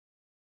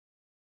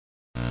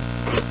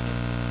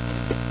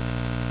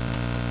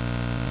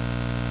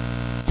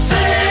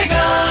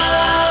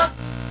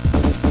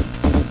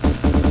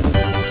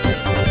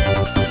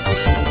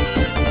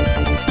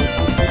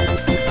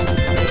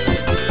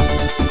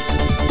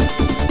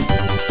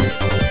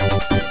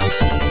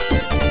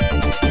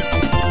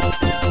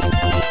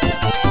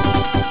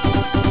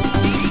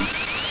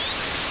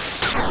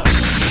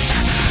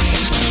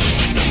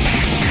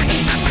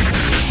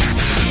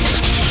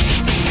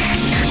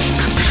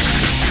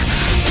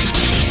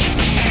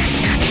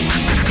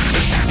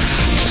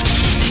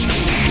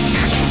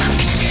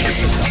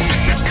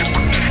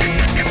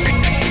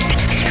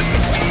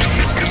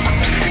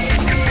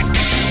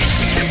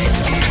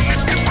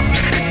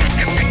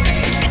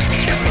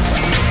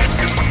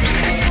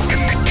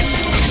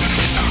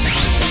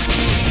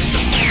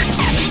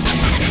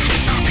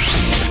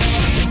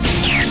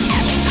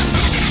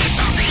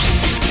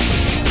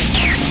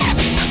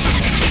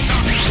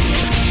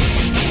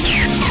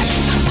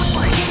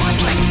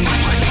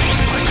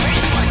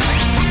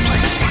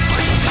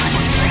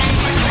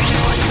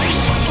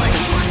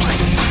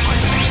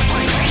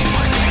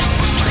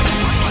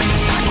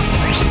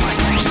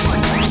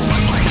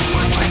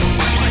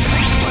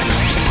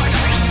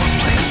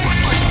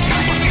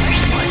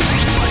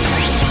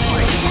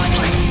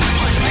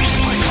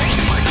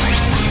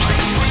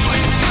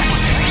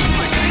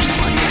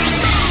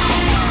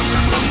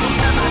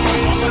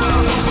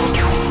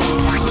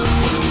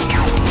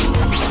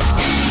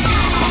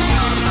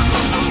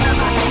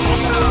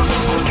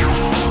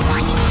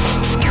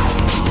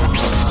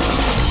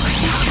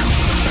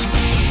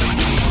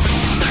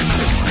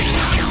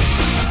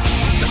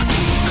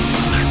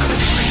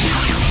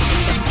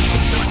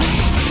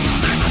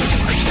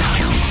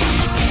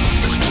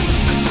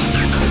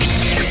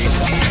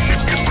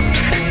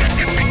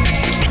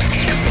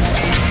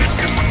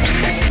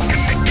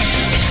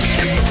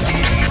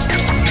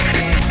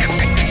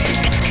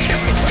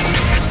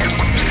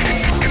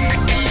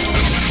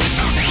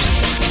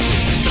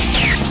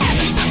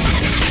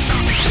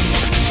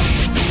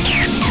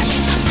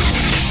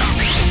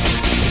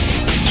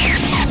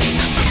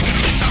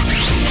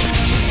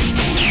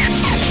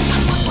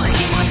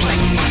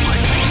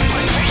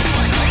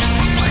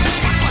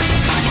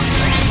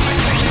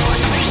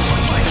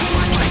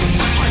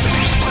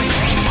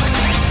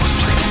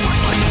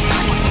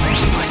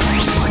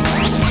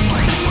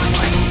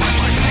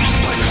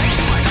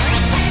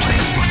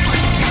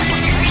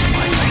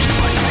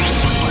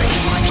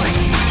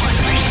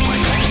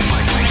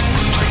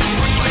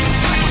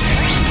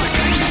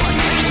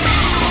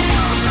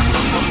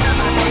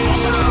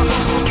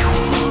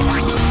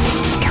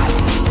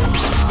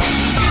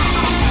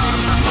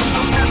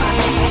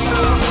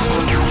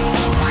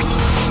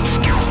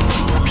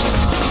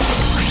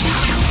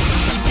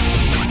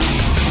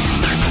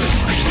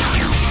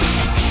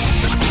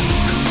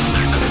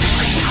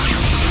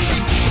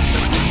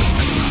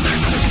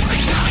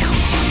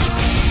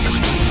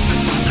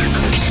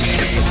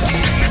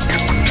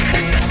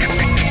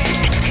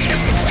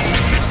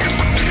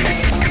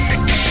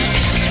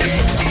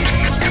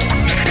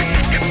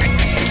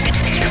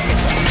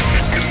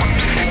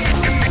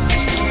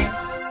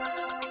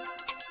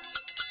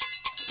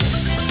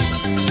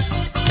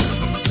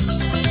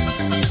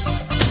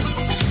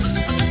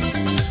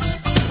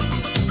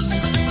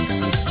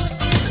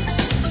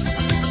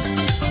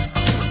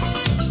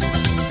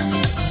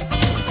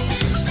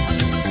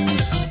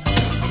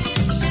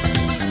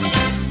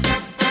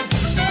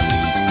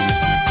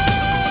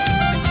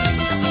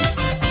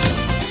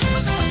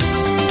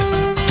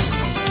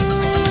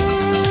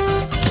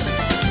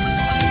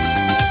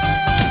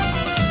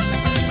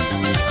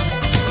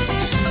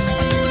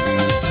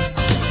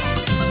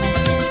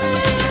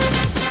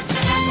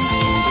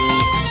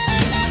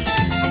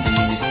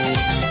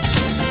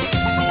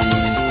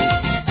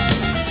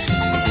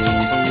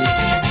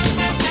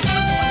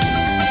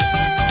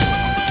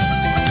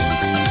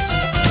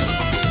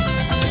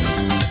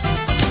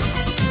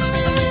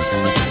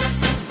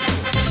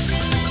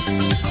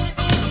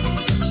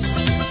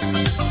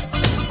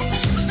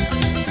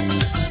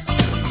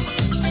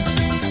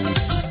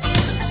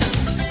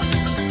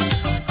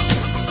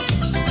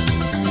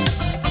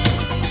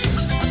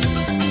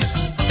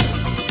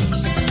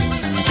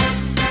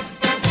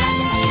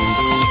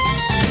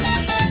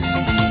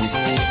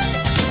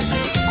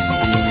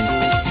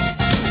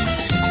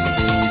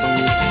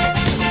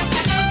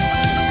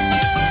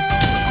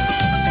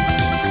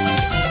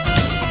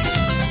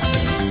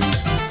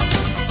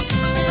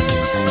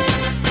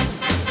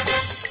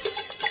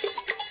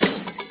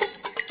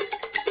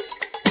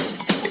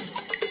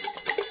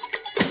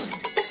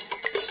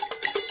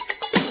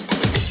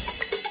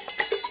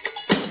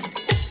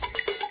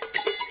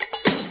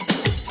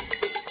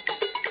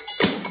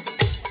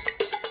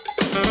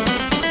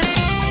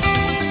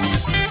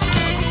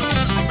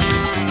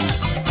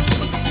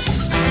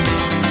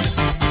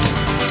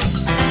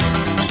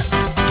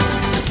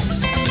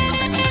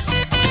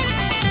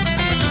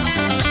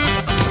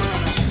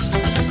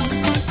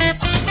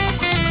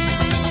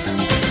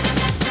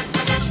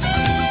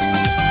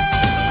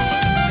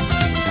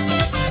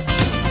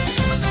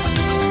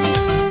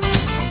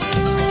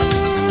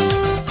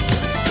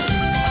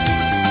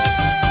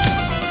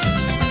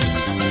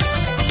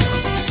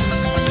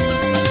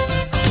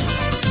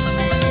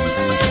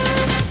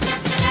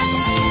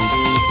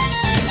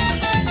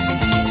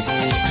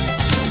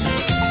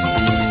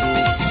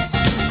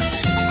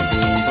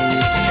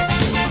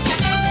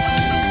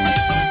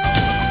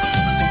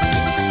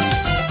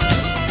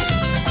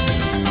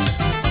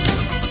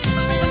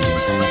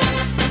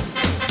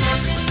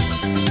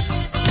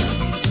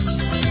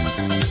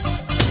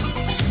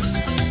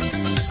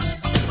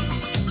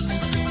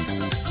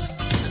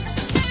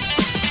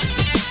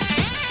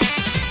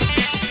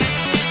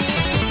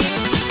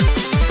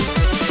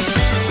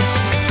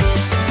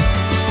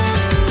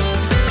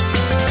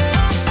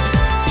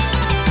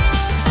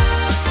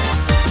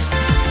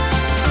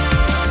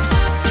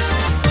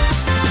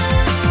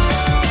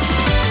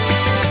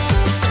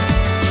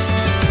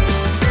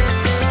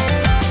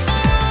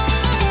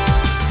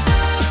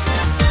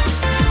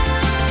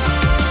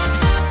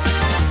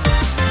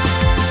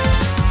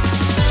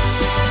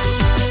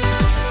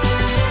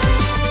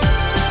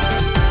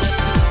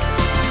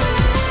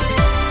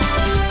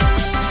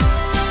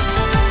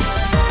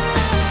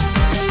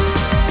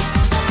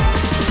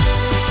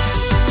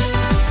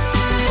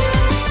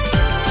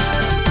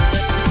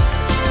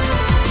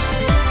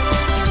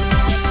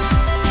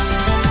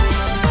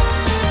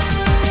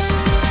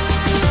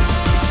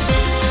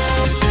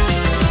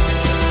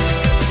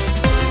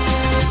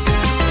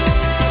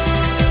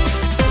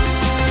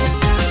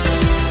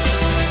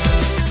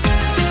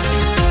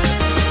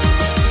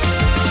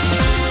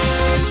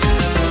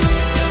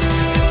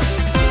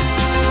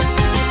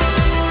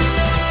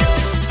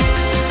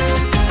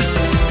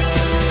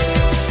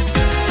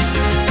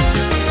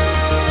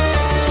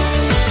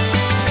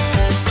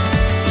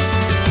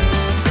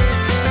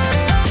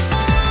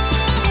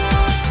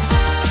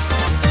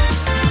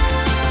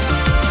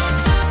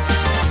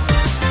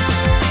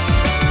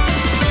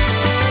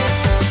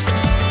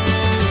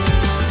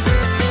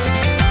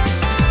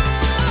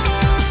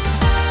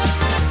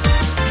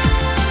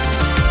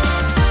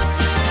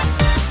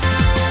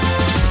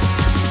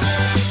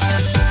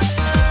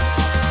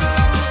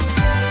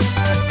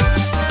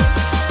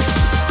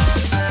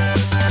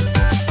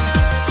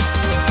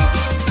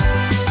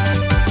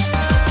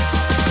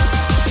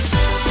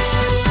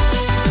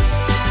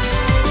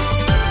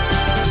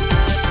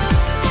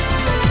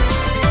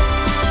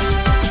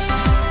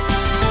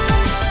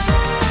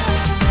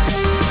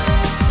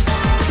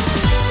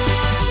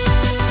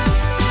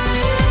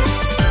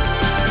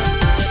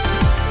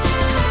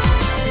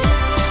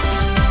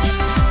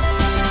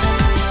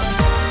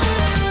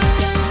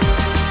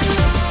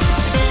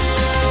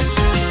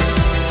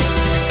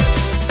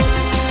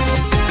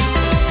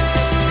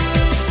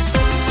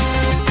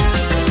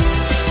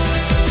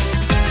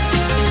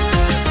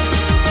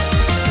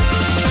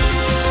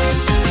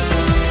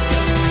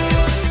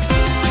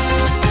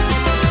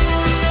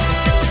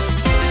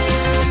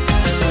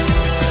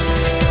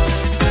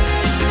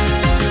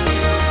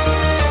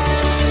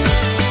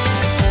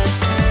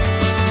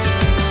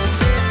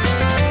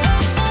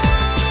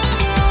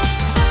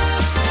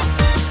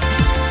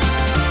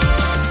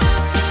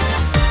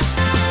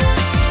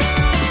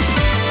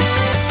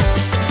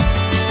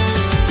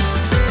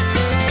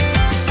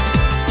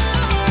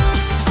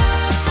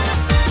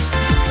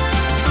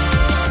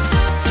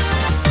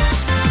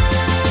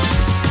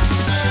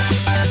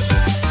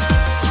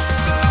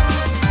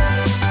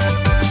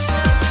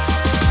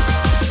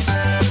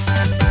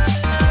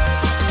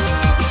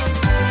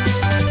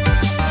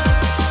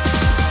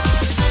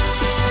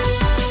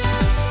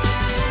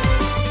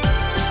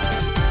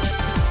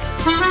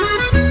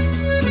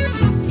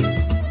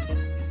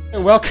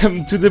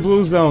welcome to the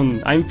Blue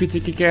Zone. I'm Peter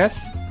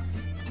Kikas.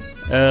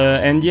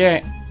 And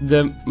yeah,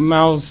 the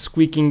mouse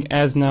squeaking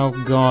has now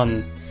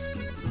gone.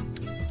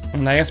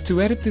 And I have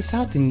to edit this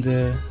out in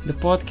the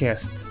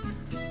podcast.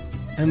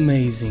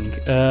 Amazing.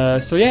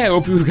 So yeah, I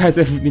hope you guys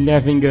have been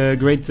having a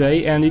great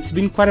day. And it's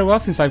been quite a while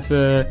since I've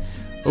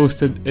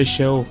hosted a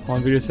show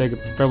on Video Sega.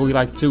 Probably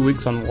like 2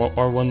 weeks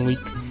or 1 week.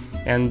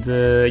 And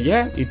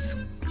yeah,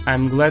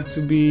 I'm glad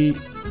to be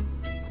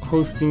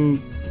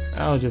hosting.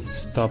 I'll just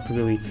stop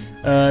really.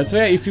 So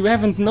yeah, if you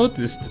haven't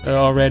noticed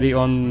already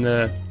on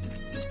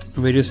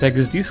Radio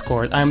Sega's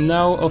Discord, I'm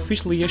now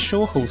officially a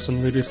show host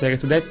on Radio Sega.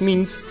 So that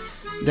means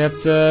that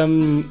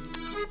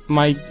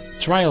my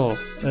trial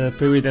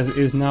period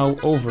is now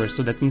over.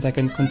 So that means I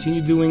can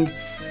continue doing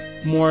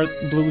more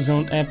Blue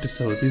Zone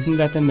episodes. Isn't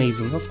that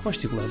amazing? Of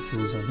course you love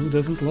Blue Zone. Who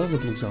doesn't love the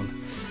Blue Zone?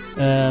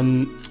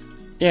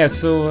 Yeah,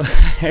 so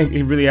I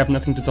really have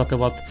nothing to talk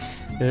about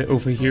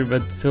over here,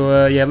 but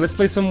so yeah, let's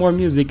play some more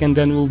music and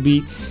then we'll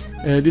be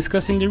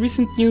discussing the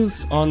recent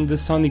news on the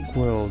Sonic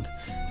world.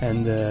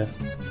 And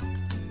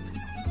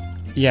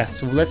yeah,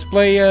 so let's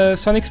play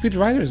Sonic Speed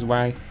Riders.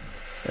 Why?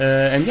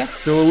 And yeah,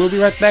 so we'll be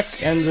right back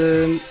and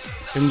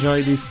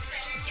enjoy these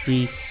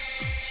 3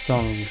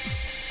 songs.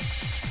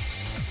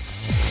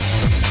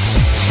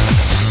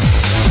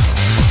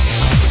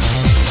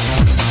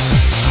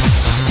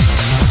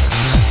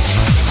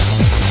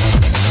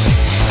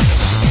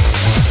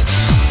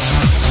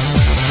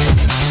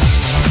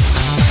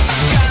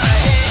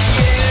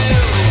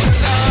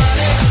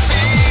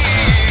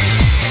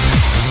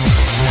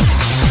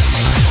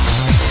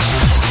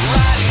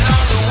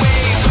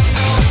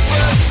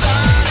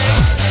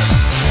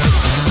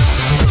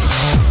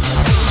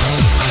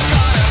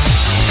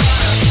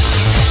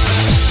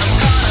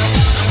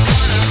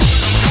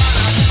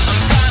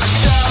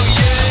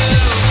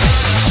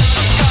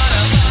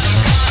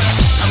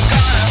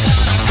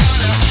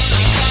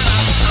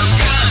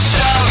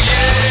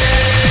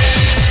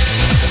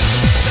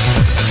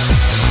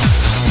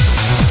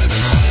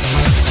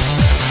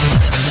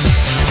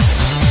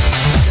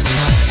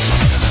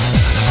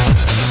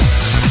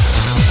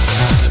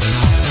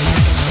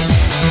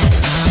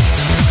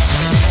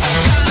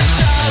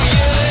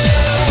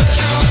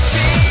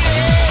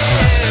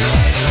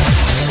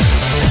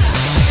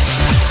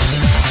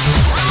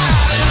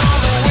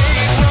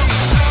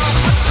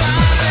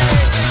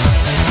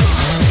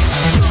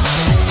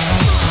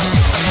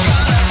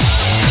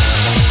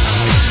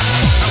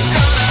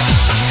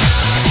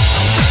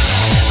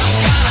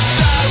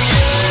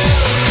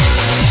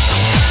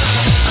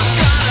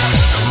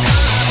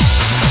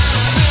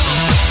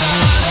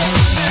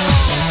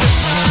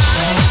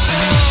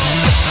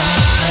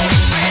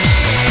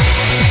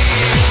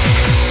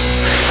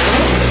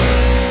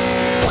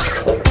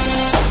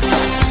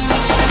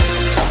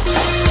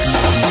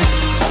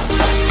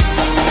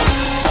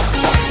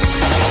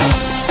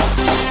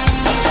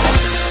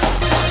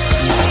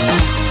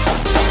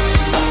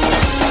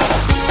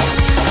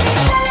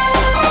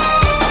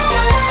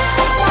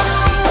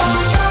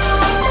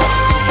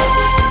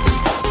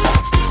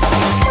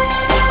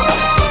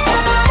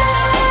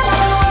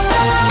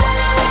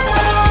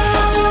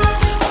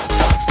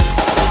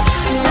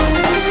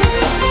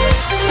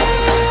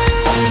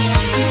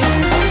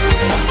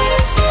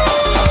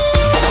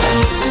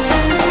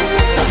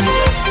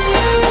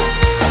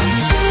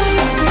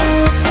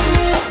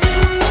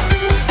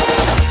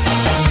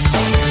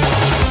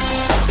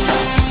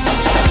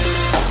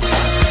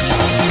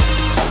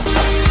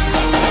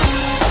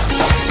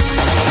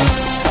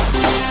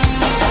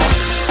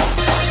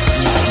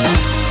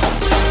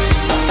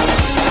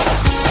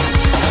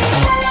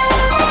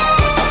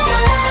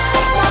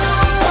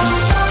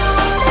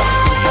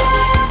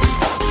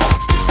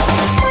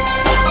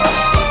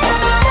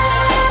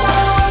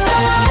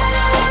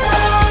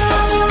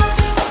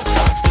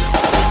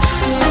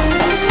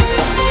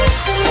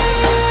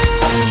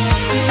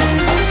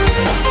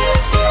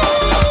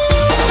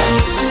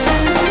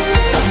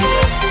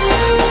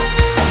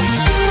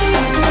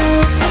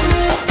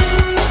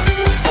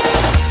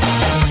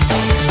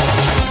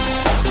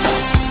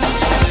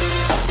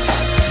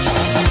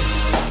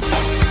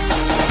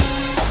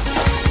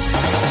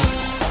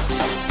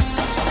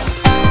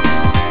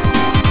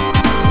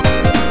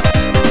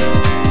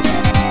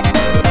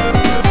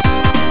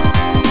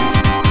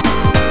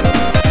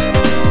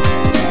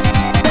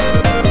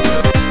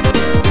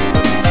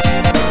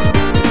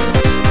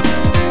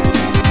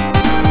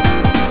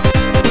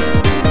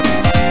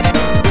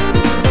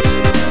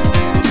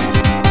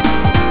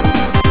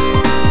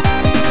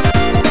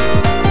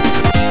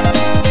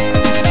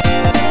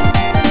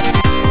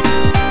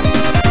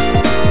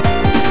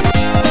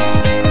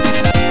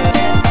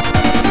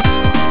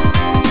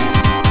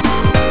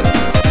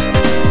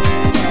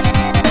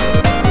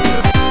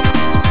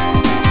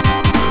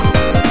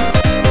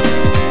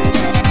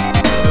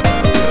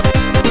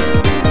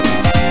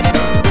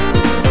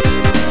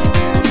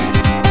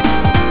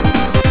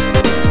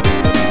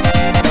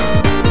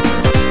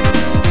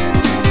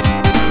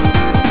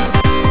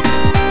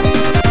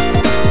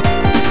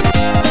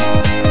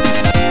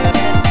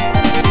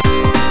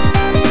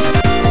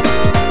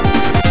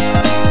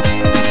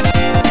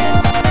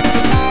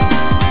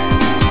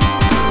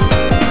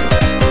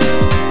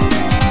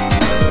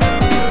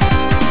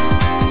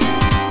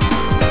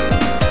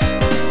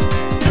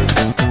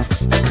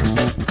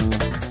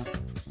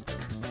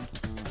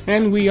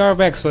 And we are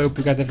back, so I hope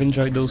you guys have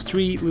enjoyed those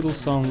 3 little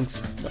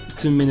songs,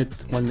 2-minute,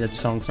 1-minute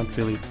songs, not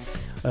really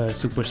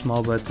super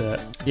small, but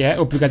yeah,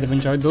 hope you guys have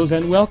enjoyed those,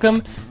 and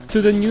welcome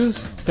to the news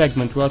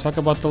segment where I'll talk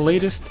about the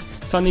latest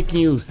Sonic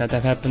news that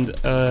have happened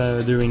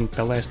during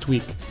the last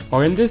week,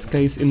 or in this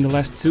case, in the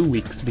last 2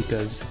 weeks,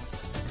 because,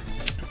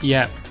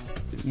 yeah,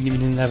 we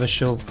didn't have a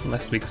show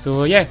last week.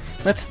 So yeah,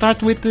 let's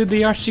start with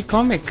the Archie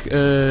comic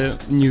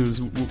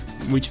news,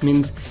 which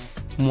means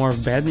more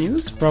bad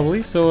news,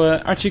 probably. So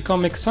Archie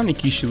Comics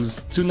Sonic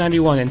issues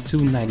 291 and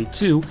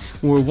 292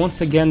 were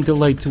once again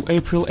delayed to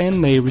April and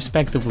May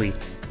respectively,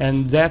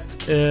 and that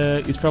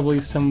is probably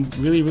some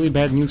really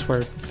bad news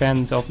for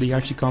fans of the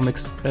Archie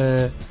Comics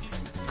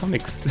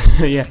comics.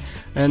 Yeah,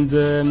 and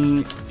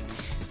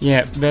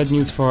yeah, bad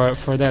news for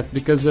that,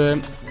 because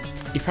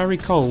if I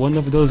recall, one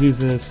of those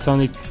is a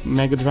Sonic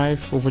Mega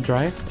Drive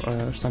Overdrive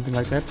or something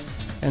like that,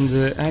 and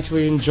I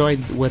actually enjoyed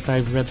what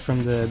I've read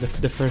from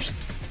the first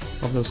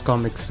of those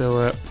comics,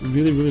 so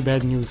really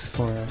bad news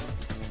for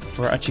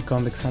Archie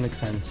Comics Sonic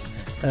fans.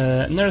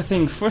 Another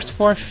thing, first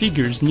 4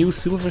 figures new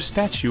silver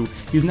statue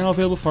is now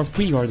available for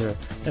pre-order.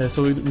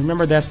 So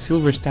remember that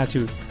silver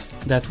statue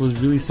that was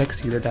really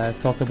sexy that I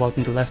talked about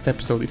in the last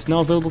episode? It's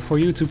now available for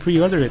you to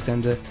pre-order it,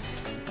 and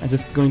I'm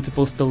just going to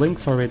post the link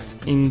for it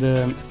in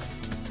the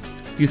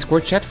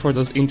Discord chat for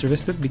those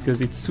interested,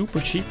 because it's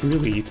super cheap,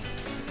 really. You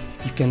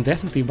can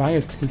definitely buy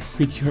it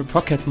with your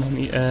pocket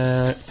money.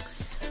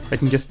 Let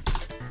me just...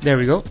 There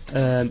we go,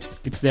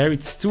 it's there.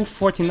 It's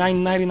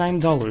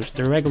 $249.99,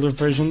 the regular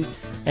version,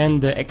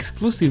 and the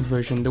exclusive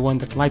version, the one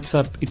that lights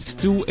up, it's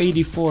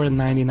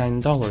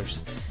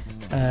 $284.99.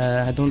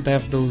 I don't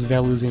have those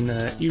values in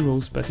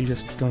euros, but you're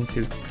just going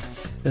to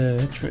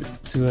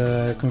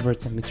convert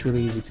them. It's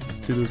really easy to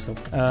do so.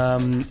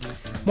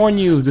 More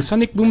news, the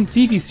Sonic Boom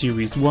TV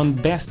series won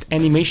Best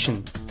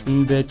Animation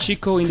in the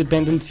Chico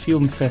Independent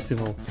Film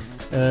Festival,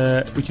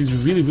 which is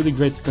really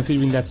great,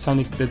 considering that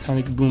the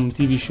Sonic Boom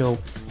TV show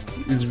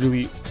is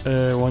really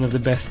one of the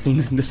best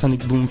things in the Sonic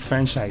Boom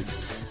franchise.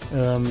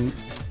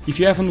 If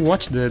you haven't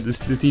watched the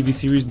TV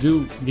series,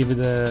 do give it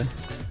a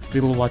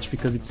little watch,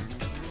 because it's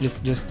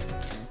just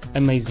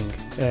amazing.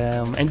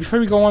 And before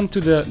we go on to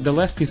the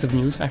last piece of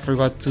news, I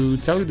forgot to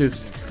tell you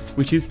this,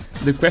 which is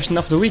the question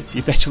of the week.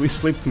 It actually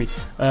slipped me.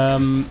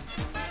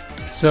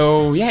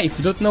 So yeah, if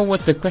you don't know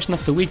what the question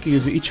of the week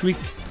is, each week,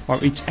 or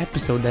each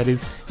episode that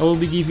is, I will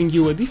be giving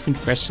you a different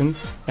question,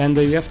 and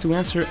you have to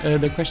answer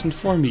the question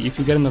for me. If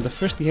you get on the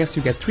first guess,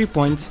 you get 3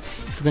 points.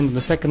 If you get on the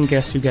second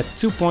guess, you get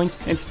 2 points,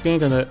 and if you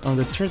get on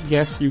the third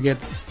guess, you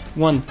get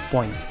 1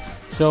 point.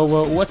 So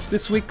what's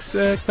this week's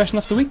question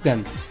of the week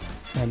then?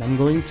 And I'm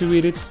going to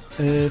read it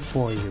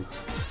for you.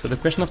 So the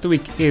question of the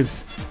week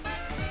is: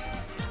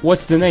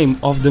 what's the name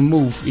of the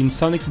move in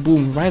Sonic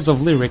Boom Rise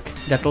of Lyric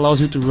that allows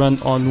you to run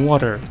on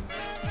water?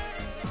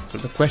 So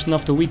the question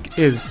of the week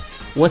is: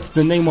 what's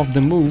the name of the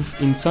move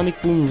in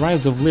Sonic Boom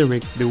Rise of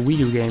Lyric, the Wii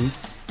U game,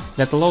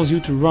 that allows you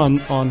to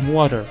run on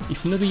water?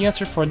 If you know the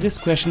answer for this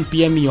question,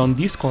 PM me on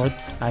Discord.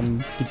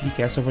 I'm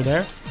PTCast over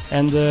there.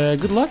 And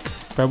good luck.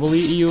 Probably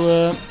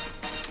you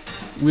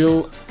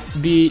will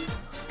be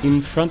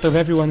in front of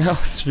everyone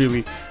else,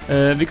 really.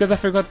 Because I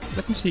forgot,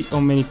 let me see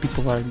how many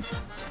people are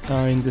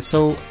in this.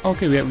 So,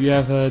 okay, we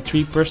have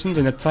 3 persons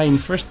in a tie in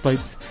first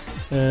place.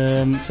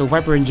 So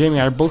Viper and Jamie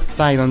are both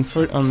tied on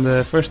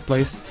the first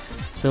place.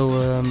 So,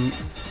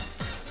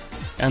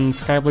 and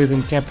Skyblaze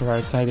and Capper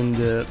are tied in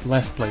the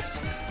last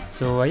place.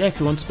 So yeah, if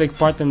you want to take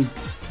part and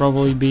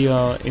probably be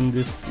in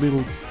this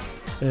little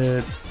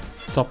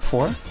top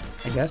 4,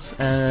 I guess,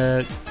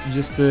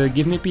 just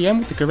give me PM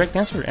with the correct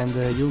answer, and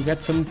you'll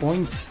get some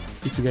points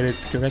if you get it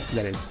correct,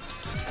 that is.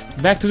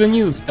 Back to the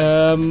news.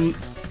 The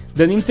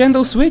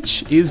Nintendo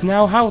Switch is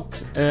now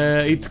out.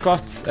 It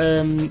costs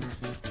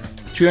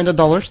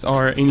 $300,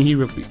 or in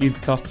Europe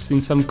it costs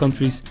in some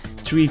countries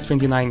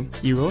 329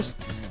 euros,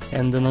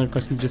 and another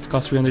country just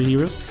costs 300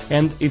 euros,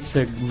 and it's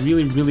a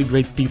really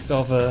great piece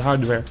of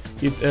hardware.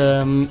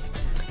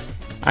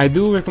 I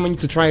do recommend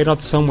you to try it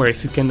out somewhere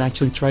if you can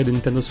actually try the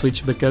Nintendo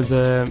Switch, because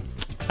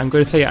I'm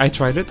going to say I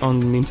tried it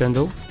on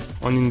Nintendo,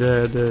 in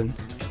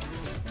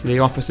the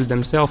offices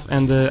themselves,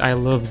 and I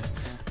loved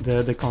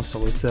the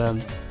console. It's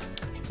an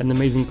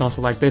amazing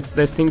console, like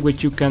that thing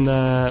which you can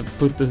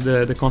put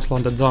the console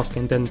on the dock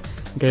and then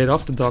get it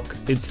off the dock.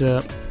 It's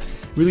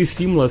really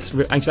seamless,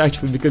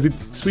 actually, because it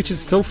switches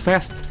so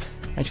fast,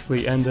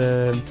 actually, and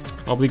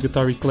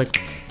obligatory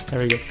click. There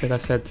we go, because I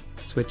said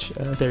switch.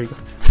 There you go.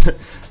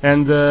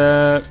 And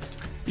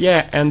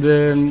yeah, and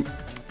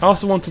I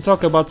also want to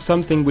talk about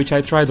something which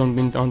I tried on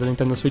the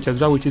Nintendo Switch as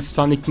well, which is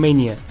Sonic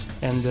Mania.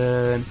 And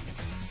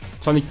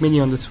Sonic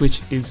Mania on the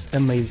Switch is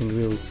amazing,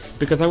 really,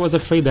 because I was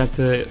afraid that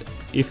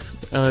if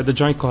the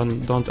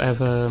Joy-Con don't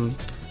have a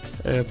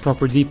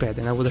proper D-pad,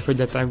 and I was afraid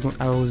that I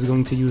was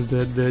going to use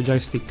the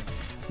joystick,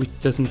 which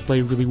doesn't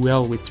play really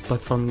well with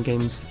platforming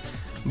games.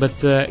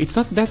 But it's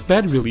not that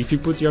bad, really. If you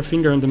put your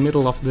finger in the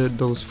middle of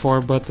those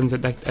 4 buttons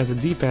as a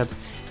D-pad,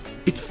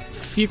 it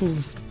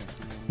feels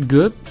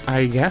good,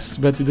 I guess,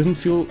 but it doesn't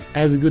feel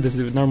as good as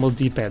a normal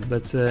D-pad,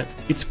 but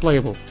it's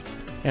playable.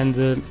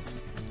 and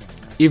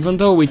even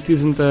though it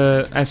isn't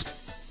as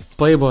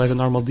playable as a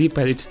normal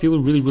D-pad, it's still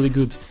really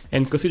good.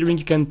 And considering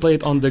you can play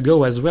it on the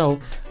go as well,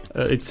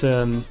 it's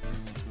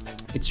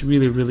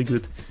really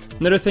good.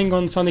 Another thing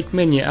on Sonic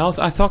Mania,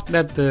 I thought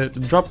that the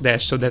drop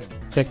dash, so that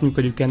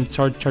technically you can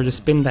charge a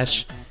spin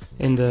dash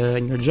in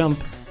your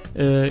jump,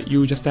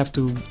 you just have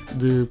to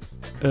do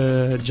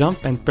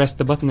jump and press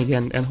the button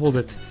again and hold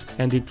it,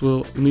 and it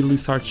will immediately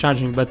start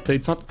charging. But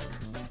it's not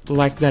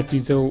like that.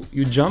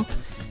 You jump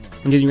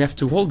and then you have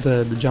to hold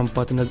the jump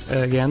button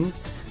again.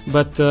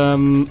 But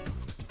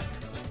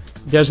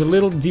there's a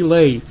little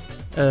delay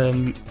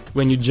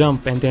when you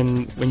jump and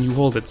then when you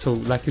hold it. So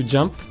like you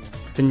jump,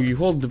 then you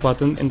hold the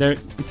button, and there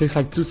it takes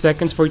like 2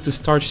 seconds for it to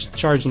start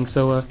charging.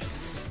 So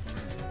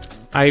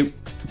I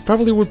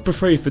probably would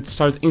prefer if it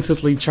starts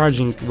instantly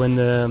charging when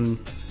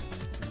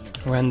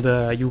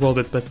you hold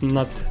it, but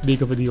not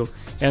big of a deal.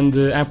 And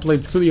I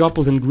played Studio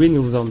Apples and Green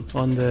Hill Zone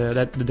on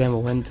the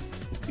demo, and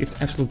it's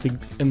absolutely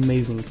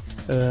amazing.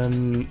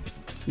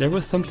 There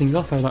was something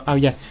else. Oh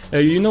yeah,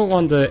 you know,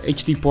 on the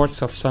HD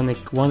ports of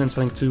Sonic 1 and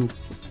Sonic 2.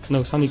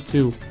 No, Sonic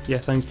 2.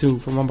 Yeah, Sonic 2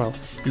 for mobile.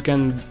 You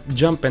can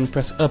jump and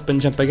press up and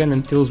jump again,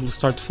 and Tails will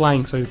start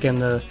flying, so you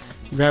can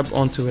grab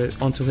onto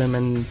him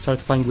and start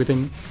flying with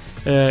him.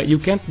 You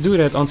can't do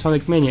that on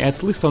Sonic Mania,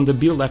 at least on the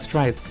build I've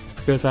tried,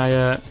 because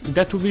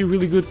that would be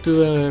really good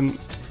to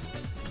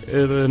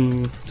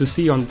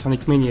see on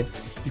Sonic Mania.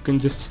 You can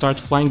just start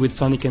flying with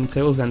Sonic and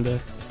Tails, and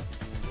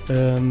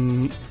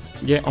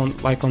yeah, on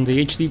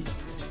the HD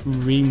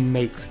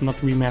remakes, not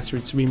remaster,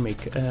 it's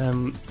remake.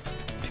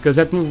 Because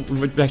that move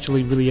was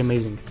actually really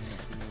amazing.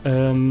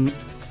 And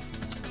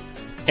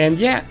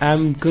yeah,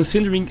 I'm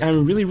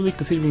really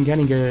considering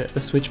getting a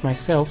Switch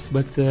myself,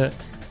 but due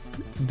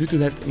to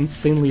that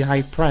insanely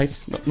high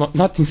price,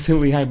 not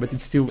insanely high, but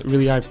it's still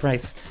really high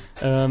price,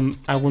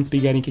 I won't be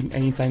getting it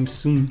anytime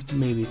soon,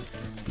 maybe.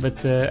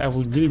 But I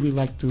would really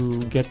like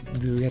to get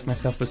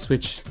myself a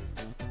Switch.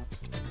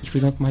 If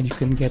you don't mind, you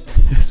can get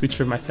a Switch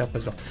for myself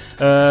as well.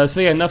 So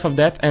yeah, enough of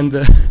that,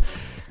 and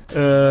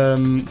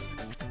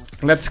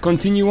let's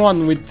continue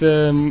on with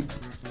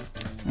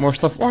more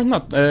stuff, or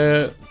not.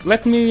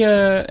 Let me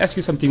ask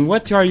you something.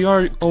 What are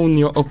your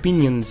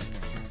opinions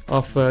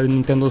of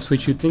Nintendo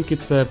Switch? You think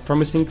it's a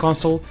promising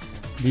console?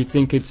 Do you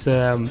think it's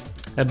a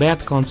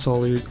bad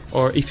console?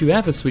 Or if you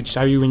have a Switch,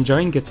 are you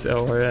enjoying it?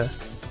 Or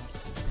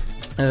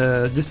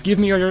just give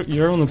me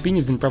your own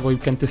opinions, and probably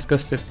we can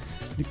discuss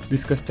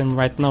them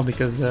right now,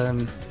 because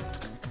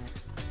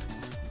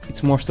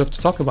it's more stuff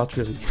to talk about,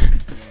 really.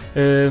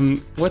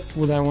 What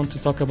would I want to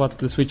talk about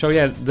the Switch? Oh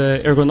yeah,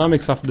 the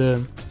ergonomics of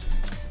the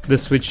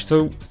Switch.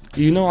 So,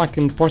 you know, like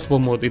in portable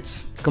mode,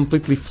 it's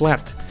completely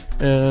flat.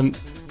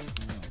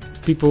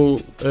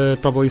 People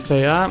probably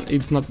say,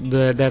 it's not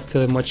that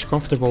much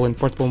comfortable in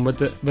portable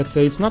mode, but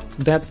it's not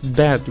that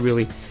bad,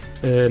 really.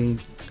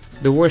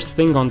 The worst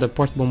thing on the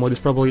portable mode is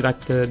probably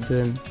like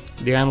the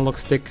analog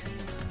stick,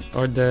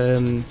 or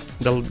the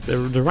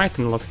right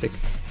analog stick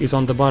is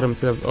on the bottom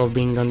instead of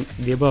being on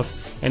the above.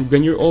 And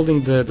when you're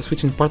holding the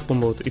Switch in portable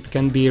mode, it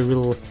can be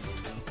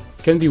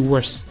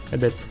worse a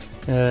bit,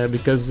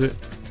 because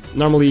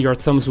normally your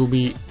thumbs will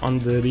be on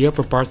the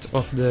upper part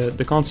of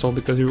the console,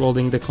 because you're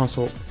holding the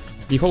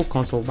whole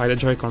console by the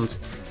Joy-Cons.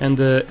 And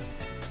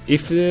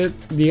if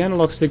the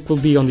analog stick will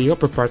be on the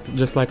upper part,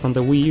 just like on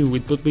the Wii U,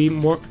 it would be a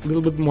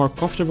little bit more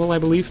comfortable, I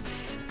believe.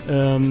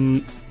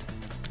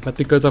 But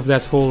because of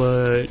that whole,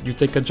 you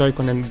take a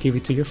Joy-Con and give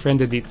it to your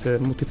friend, and it's a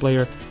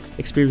multiplayer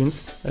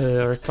experience,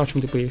 or a couch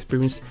multiplayer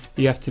experience,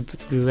 you have to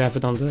have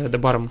it on the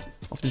bottom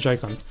of the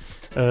Joy-Con,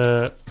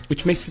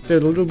 which makes it a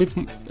little bit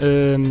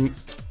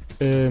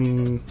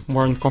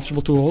more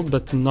uncomfortable to hold,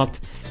 but not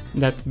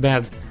that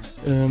bad.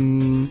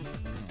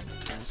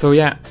 So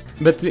yeah,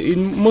 but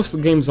in most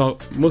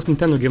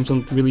Nintendo games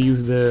don't really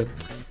use the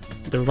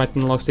right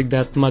analog stick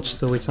that much,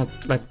 so it's not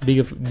like big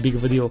of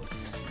a deal.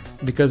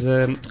 Because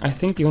I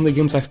think the only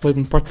games I've played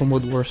in portable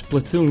mode were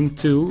Splatoon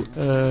 2,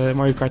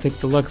 Mario Kart 8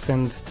 Deluxe,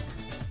 and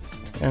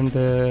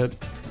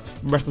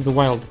Breath of the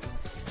Wild.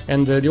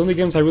 And the only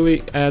games I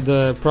really had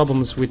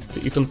problems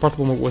with it on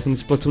portable mode was in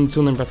Splatoon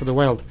 2 and Breath of the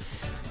Wild.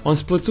 On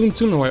Splatoon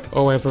 2,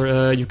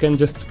 however, you can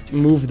just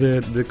move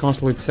the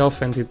console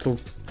itself, and it'll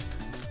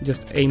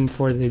just aim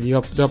for the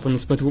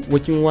opponents. But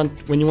when you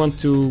want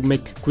to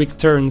make quick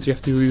turns, you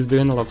have to use the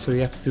analog, so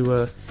you have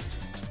to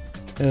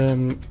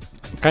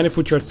kind of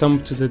put your thumb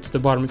to the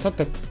bottom. It's not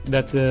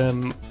that's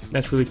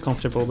really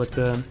comfortable, but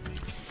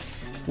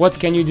what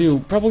can you do?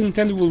 Probably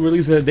Nintendo will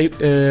release a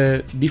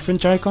different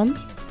Joy-Con.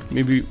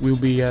 Maybe we'll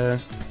be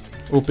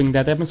hoping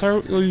that happens,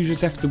 or you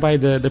just have to buy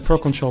the Pro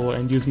Controller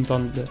and use it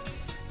on the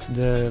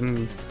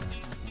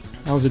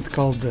how is it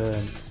called,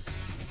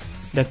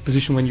 that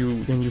position when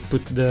you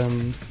put the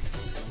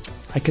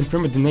I can't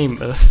remember the name.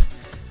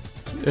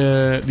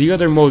 The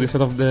other mode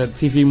instead of the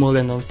TV mode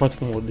and on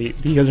portable mode,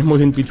 the other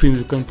mode in between,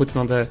 you can put it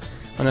on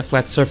a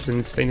flat surface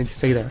and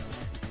stay there,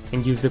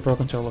 and use the Pro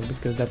Controller,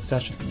 because that's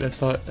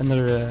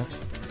another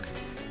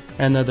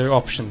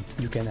option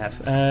you can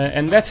have.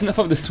 And that's enough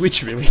of the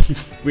Switch, really.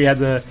 We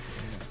had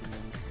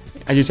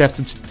I just have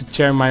to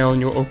share my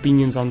own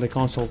opinions on the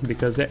console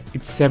because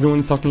it's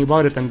everyone's talking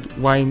about it, and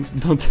why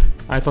don't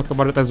I talk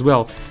about it as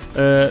well?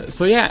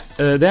 So yeah,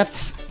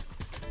 that's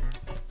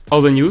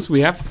all the news we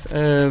have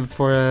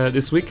for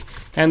this week,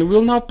 and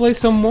we'll now play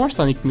some more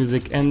Sonic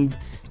music, and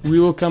we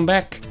will come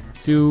back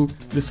to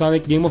the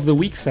Sonic Game of the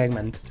Week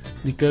segment,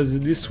 because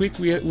this week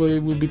we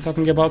will be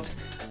talking about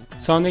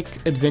Sonic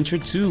Adventure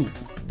 2,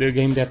 the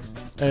game that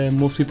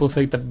most people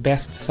say the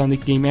best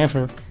Sonic game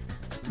ever,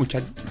 which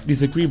I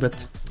disagree,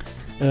 but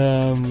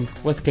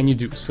what can you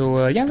do?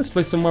 So yeah, let's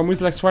play some more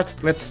music.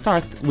 Let's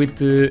start with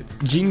the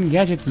Gene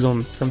Gadget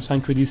Zone from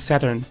Sonic 3D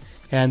Saturn,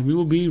 and we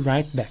will be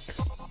right back.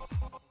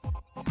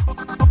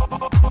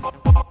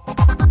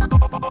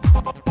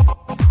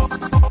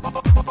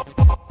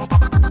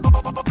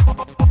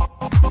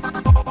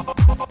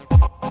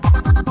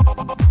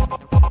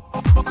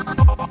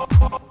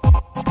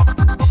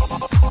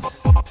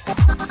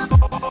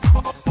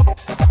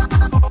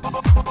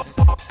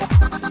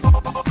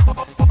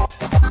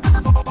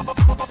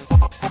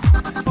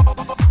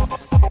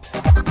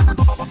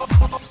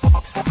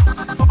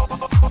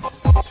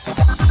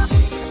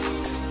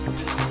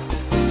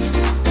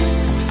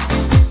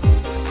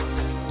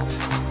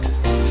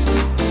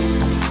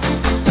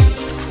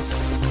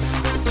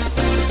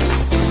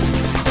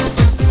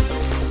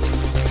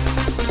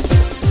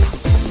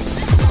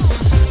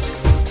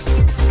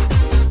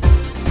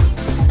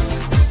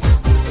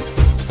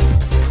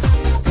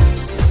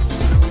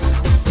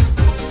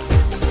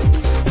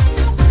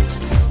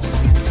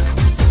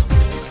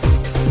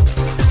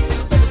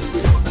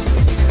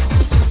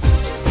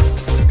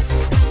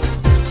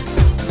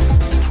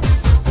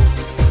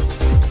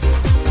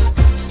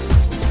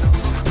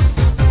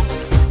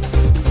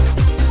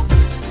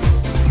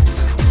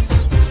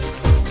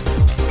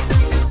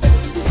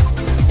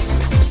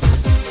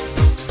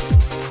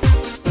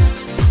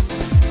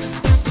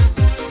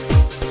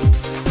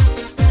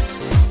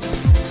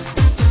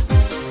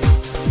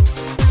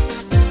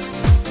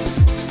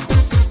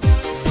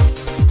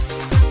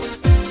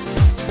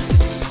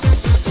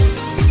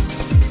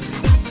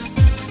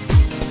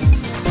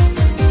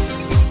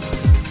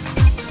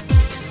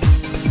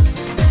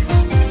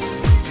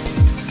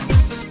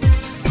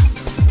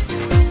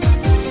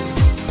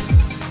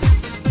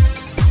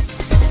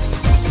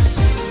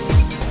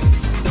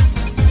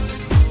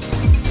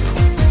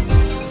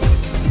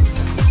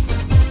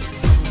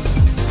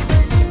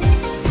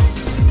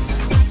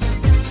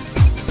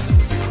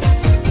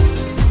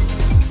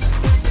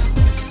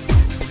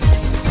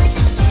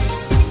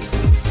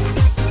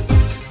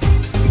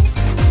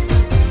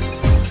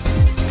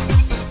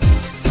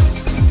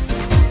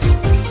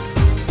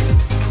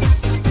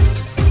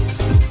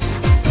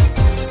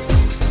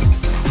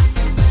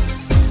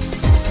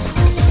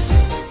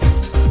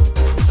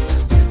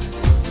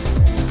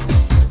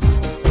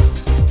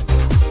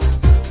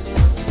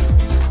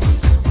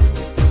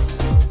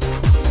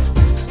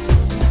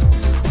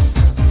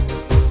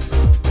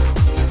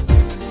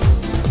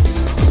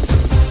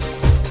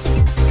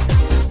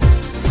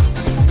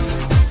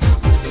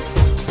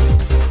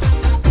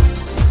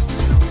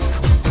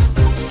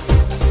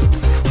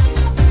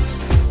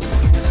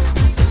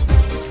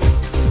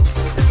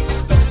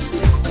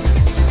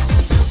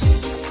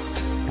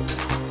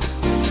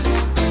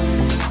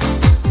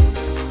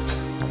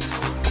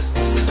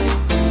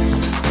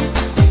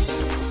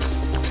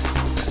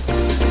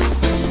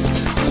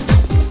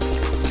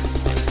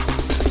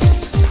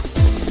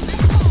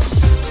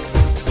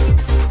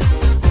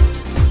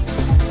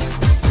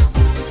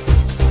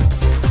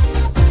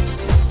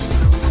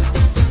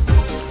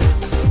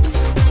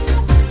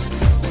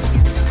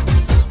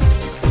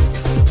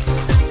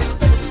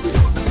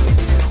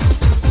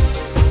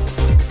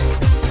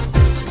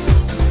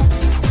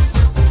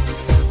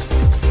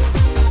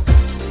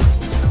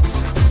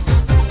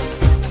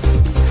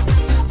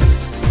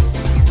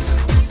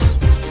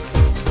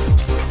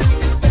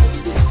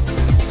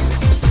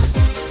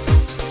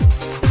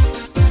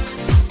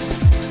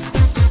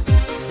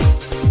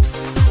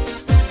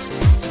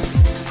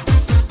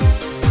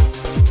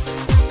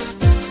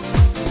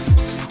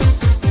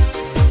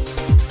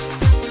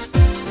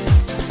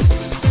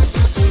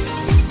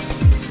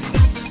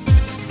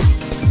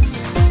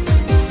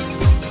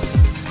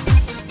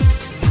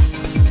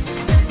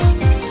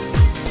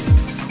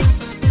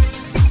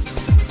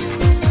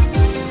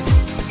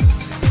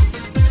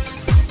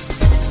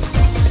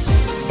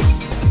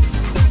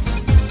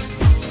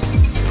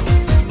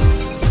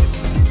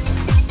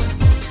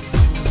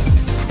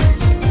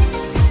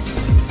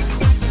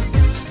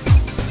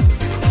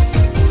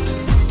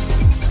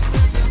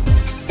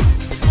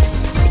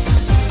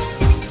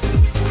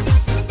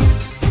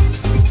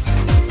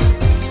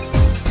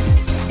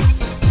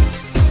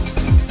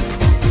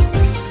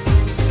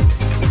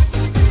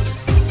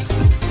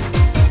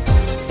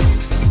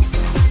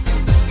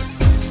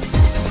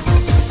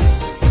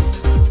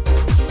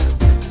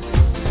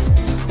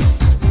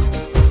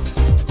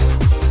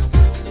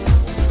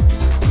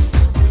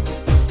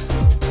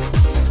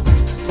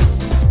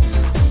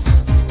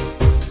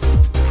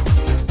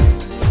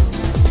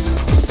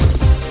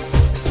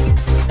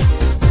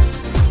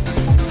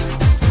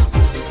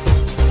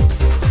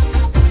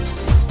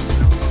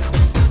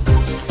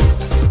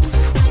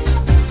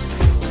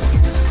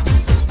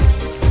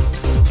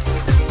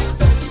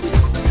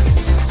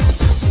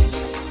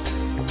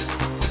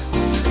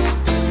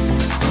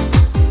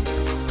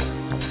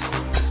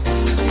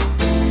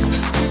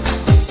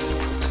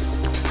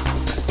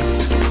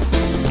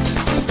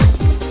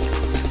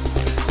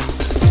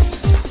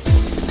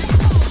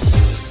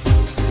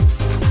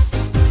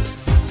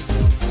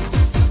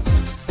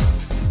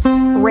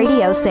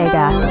 Radio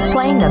Sega,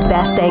 playing the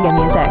best Sega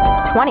music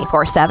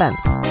 24/7.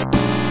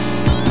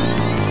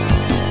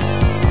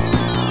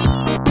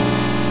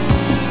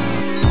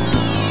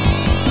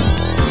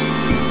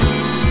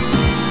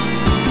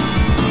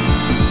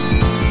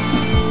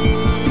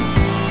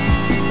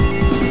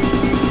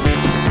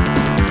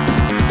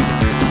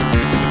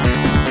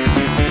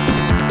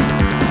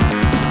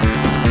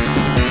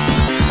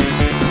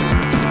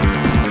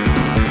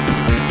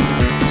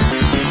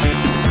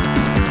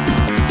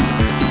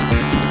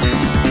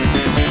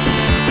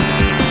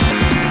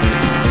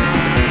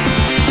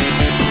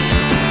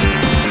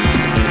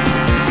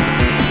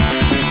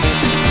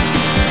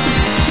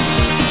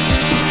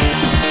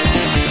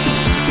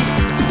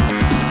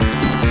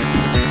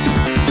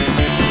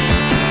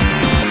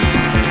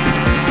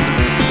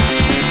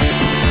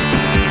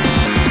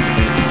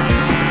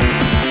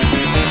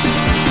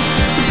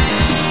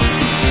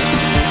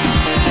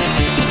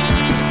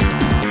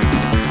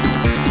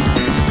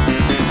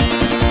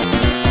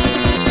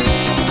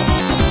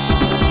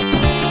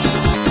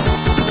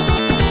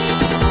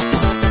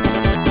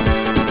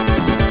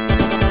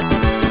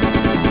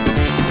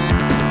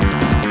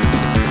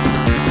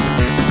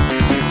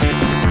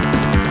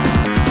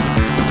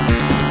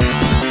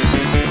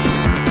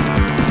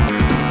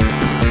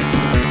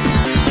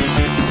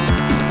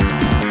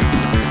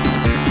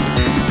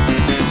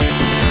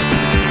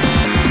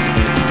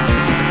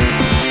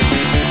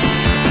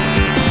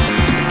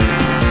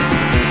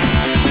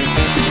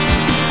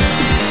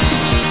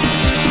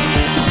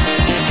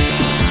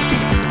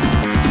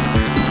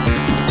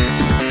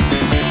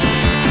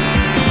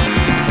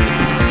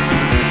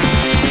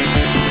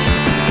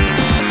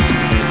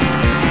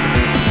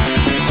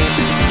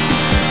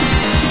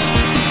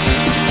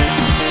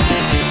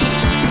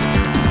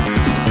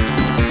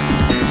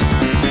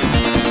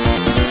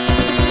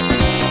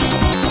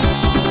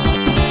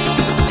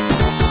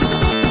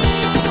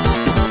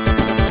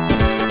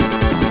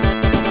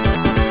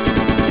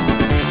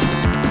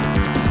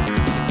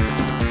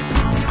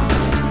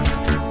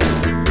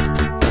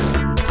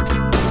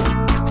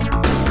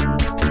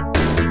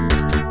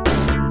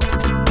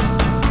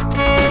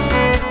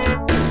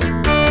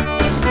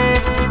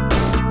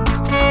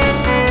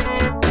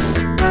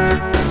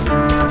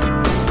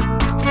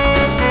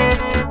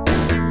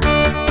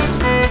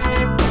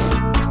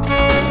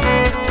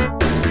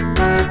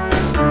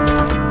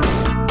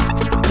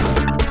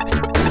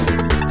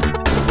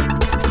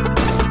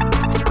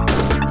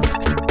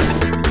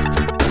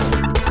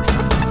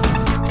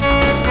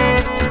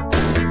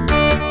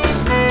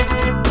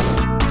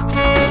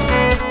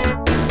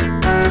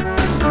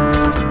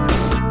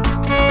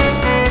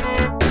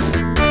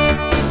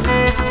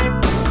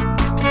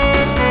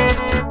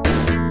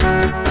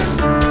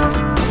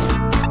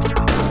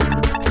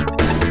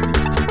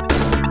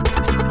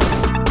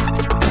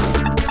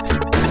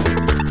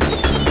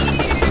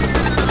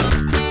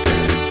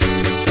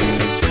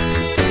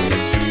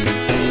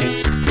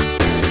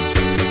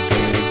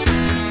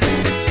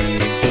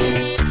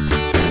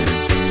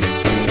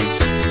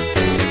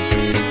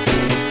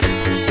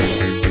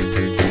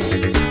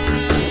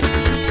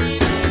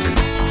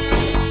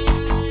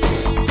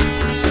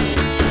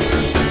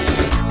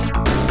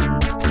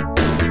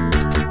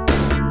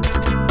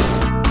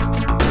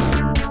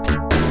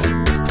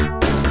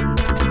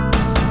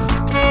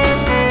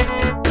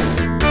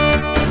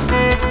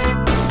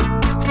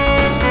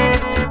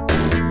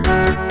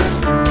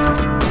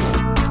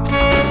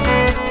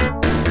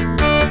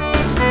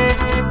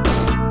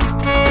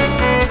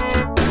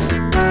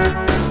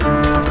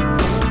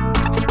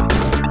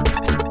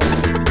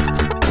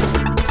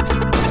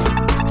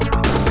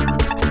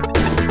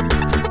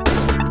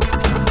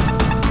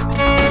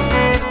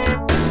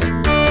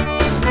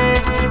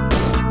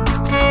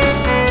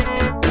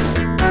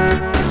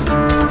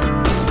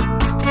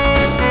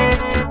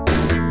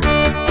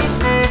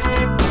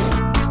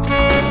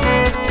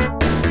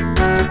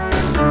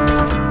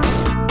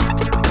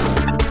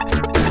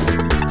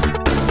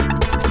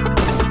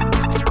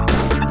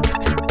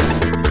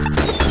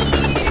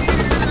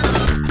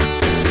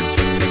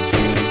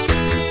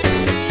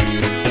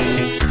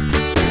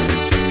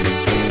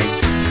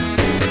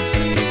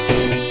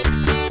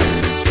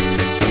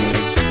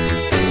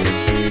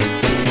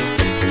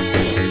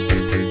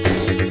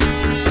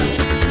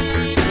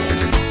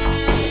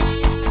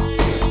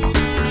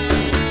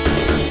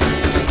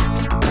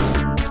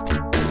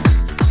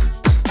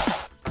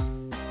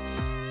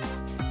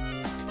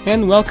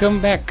 And welcome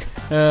back,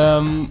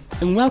 and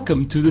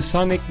welcome to the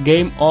Sonic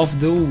Game of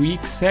the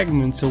Week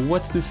segment. So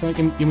what's the Sonic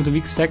Game of the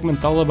Week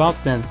segment all about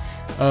then?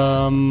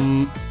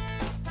 Oh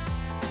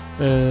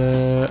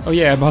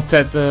yeah, about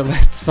that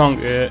last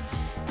song.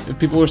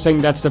 People were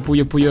saying that's the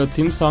Puyo Puyo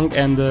theme song,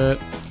 and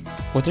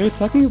what are you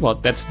talking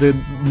about? That's the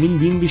Mean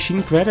Bean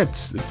Machine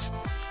credits. It's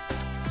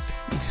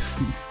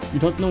you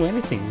don't know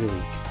anything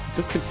really.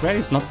 Just the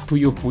credits, not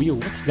Puyo Puyo.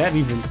 What's that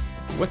even?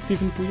 What's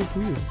even Puyo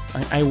Puyo?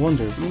 I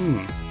wonder.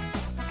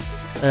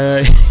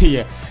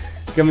 Yeah,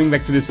 coming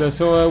back to this.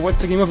 So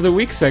what's the Game of the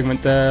Week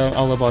segment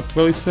all about?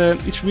 Well, it's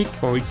each week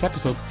or each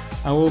episode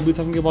I will be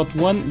talking about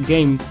one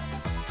game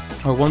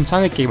or one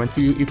Sonic game, and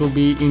it'll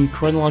be in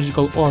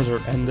chronological order.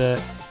 And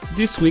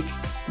this week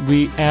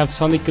we have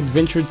Sonic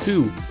Adventure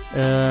 2,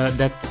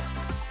 that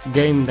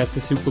game that's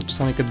a sequel to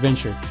Sonic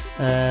Adventure.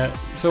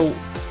 So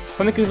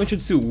Sonic Adventure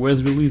 2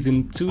 was released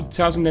in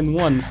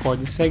 2001 for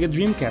the Sega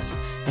Dreamcast,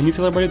 and it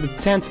celebrated the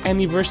 10th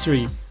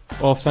anniversary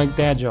of Sonic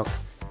the Hedgehog.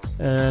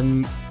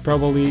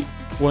 Probably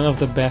one of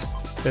the best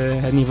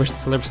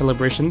anniversary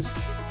celebrations.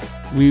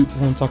 We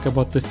won't talk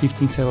about the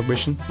 15th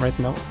celebration right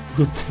now.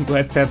 We'll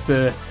let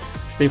that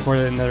stay for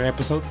another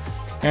episode.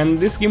 And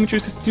this game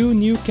introduces two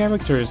new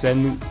characters,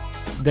 and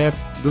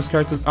those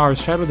characters are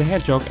Shadow the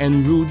Hedgehog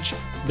and Rouge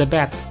the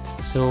Bat.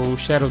 So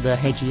Shadow the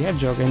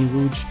Hedgehog and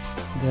Rouge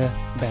the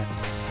Bat.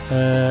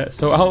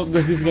 So how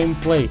does this game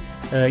play?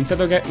 Instead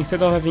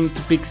of having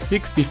to pick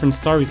 6 different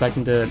stories like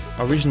in the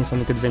original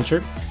Sonic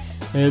Adventure,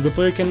 the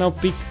player can now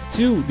pick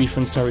 2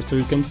 different stories. So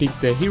you can pick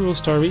the hero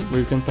story,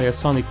 where you can play as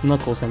Sonic,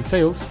 Knuckles and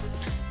Tails,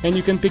 and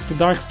you can pick the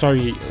dark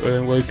story,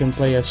 where you can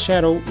play as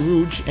Shadow,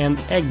 Rouge and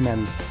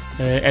Eggman.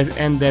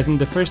 As in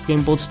the first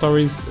game, both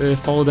stories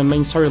follow the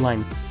main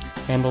storyline,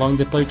 and allowing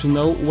the player to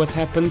know what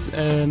happened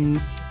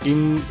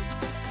in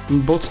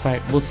both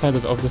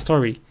sides of the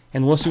story.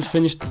 And once you've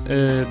finished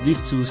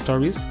these 2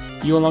 stories,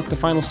 you unlock the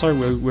final story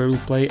where you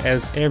play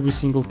as every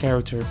single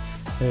character,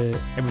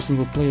 every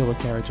single playable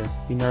character,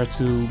 in order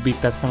to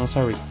beat that final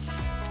story.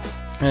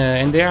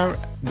 And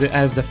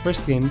as the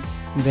first game,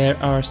 there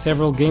are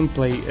several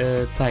gameplay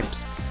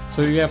types.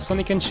 So you have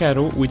Sonic and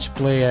Shadow, which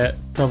play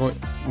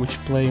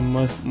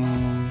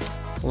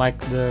like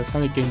the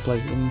Sonic gameplay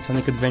in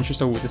Sonic Adventure.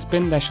 So with the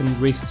spin dash and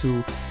race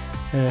to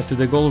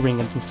the goal ring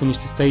and to finish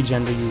the stage,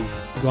 and you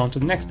go on to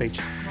the next stage.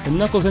 And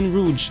Knuckles and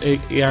Rouge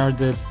are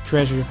the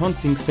treasure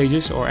hunting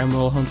stages or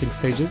emerald hunting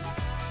stages,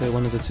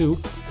 one of the 2.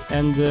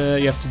 And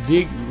you have to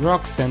dig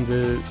rocks and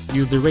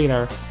use the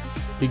radar,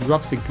 dig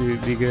rocks, dig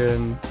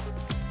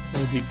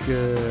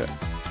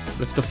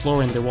the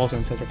floor and the walls,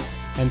 etc.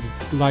 And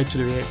fly to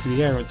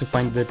the air to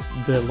find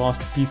the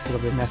lost pieces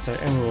of the Master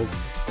Emerald.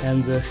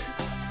 And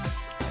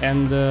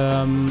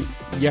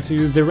you have to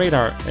use the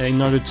radar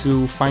in order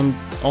to find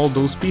all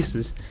those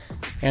pieces.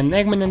 And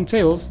Eggman and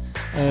Tails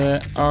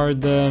are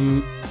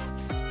the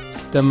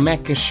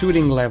mecha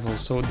shooting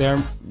levels. So they're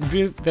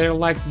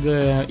like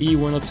the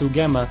E10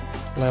 Gamma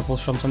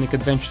levels from Sonic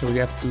Adventure.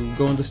 You have to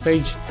go on the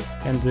stage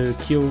and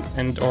kill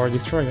or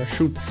destroy or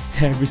shoot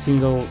every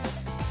single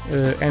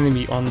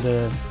enemy on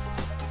the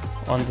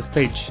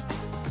stage.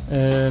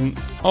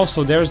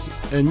 Also, there's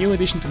a new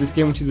addition to this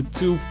game, which is a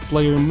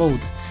 2-player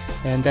mode,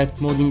 and that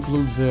mode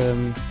includes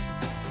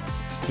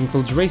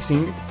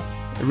racing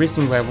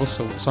levels,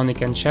 so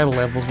Sonic and Shadow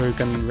levels, where you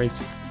can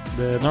race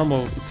the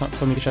normal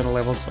Sonic and Shadow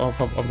levels of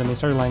the main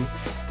storyline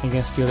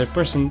against the other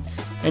person.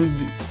 And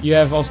you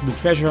have also the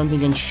treasure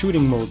hunting and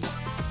shooting modes.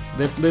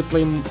 So they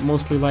play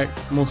most like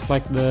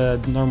the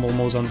normal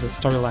modes on the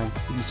storyline,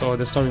 so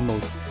the story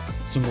mode,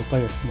 single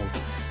player mode.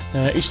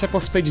 Each type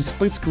of stage is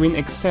split screen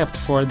except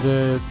for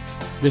the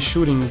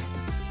shooting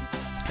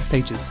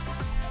stages.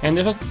 And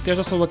there's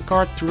also a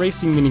kart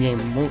racing minigame.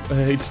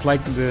 It's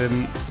like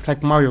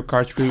Mario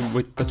Kart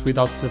but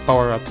without the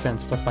power-ups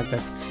and stuff like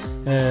that.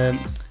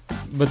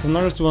 But in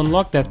order to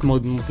unlock that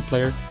mode in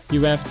multiplayer,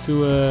 you have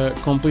to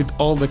complete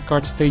all the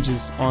kart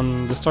stages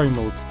on the story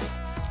mode.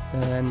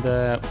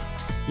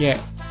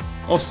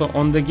 Also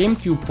on the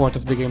GameCube port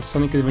of the game,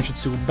 Sonic Adventure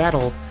 2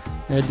 Battle,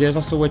 there's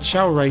also a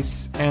chow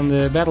race and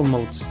battle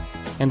modes,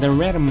 and a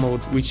random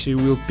mode which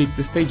will pick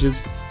the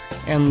stages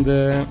and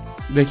the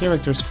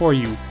characters for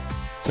you.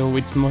 So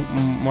it's more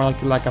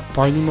like a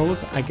party mode,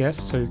 I guess.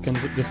 So you can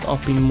just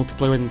hop in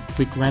multiplayer and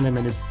click random,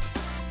 and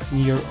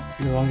you're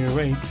on your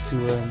way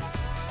to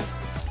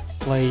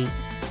play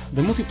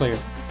the multiplayer.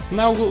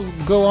 Now we'll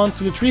go on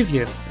to the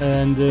trivia,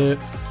 and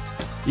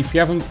if you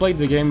haven't played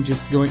the game,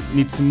 just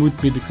need to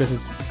mute me because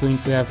it's going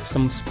to have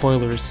some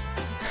spoilers.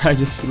 I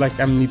just feel like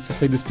I need to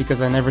say this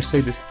because I never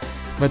say this,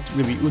 but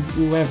really,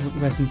 who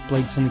hasn't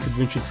played Sonic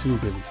Adventure 2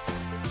 really?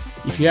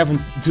 If you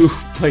haven't, do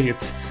play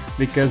it,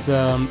 because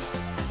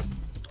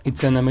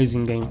it's an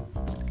amazing game.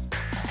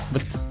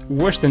 But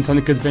worse than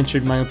Sonic Adventure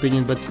in my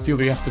opinion, but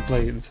still you have to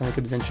play the Sonic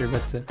Adventure.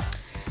 But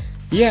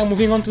yeah,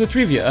 moving on to the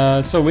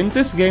trivia. So in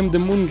this game, the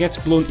moon gets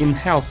blown in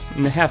half,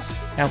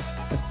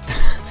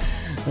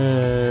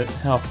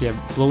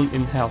 blown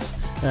in half.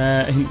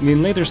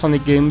 In later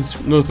Sonic games,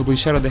 notably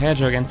Shadow the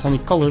Hedgehog and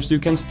Sonic Colors, you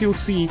can still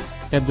see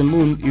that the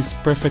moon is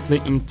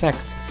perfectly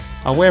intact.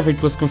 However,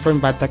 it was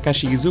confirmed by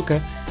Takashi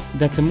Iizuka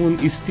that the moon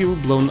is still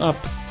blown up.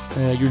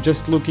 You're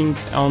just looking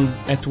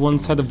at one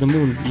side of the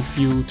moon. If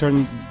you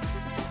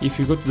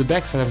go to the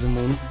back side of the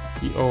moon,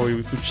 or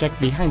if you check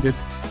behind it,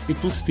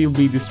 it will still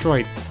be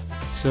destroyed.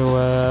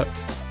 So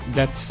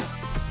that's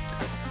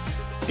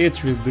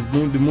it really.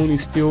 The moon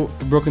is still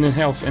broken in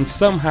half, and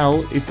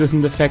somehow it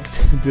doesn't affect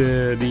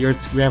the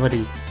Earth's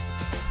gravity.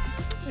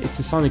 It's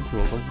a Sonic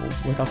rule,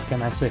 what else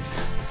can I say?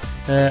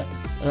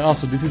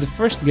 Also, this is the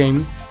first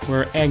game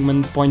where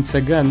Eggman points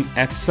a gun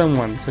at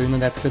someone, so you know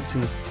that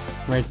cutscene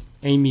where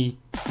Amy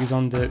is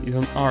on the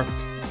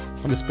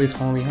Space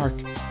Family arc,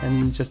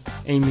 and just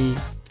Amy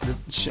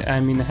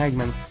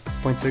Eggman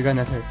points a gun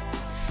at her.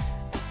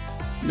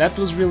 That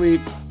was really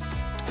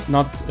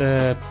not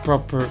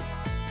proper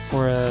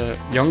for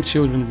young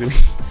children, really.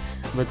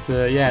 But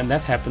yeah,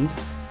 that happened.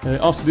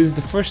 Also, this is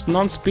the first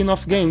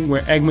non-spin-off game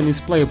where Eggman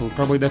is playable.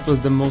 Probably that was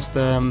the most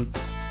the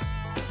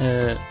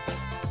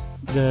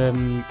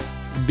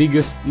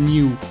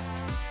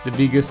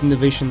biggest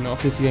innovation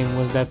of this game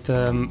was that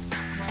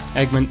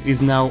Eggman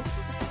is now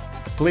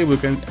playable. You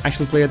can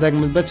actually play as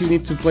Eggman, but you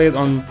need to play it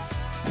on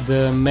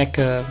the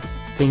mecha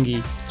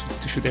thingy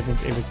to shoot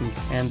everything.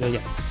 And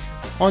yeah,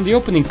 on the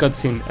opening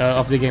cutscene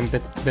of the game,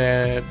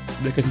 the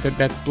cutscene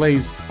that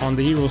plays on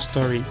the hero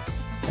story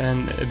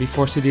and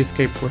before City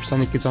Escape, where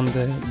Sonic is on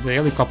the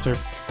helicopter,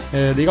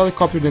 the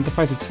helicopter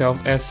identifies itself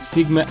as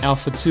Sigma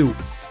Alpha 2,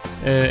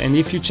 and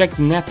if you check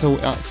the NATO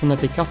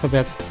phonetic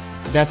alphabet,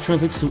 that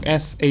translates to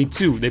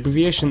SA2, the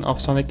abbreviation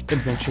of Sonic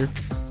Adventure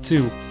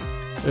 2.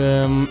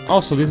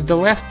 Also, this is the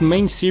last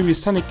main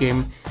series Sonic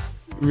game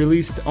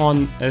released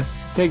on a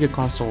Sega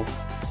console.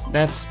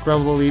 That's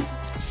probably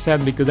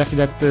sad, because after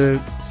that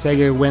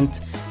Sega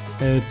went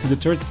to the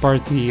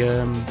third-party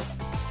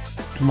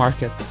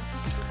market.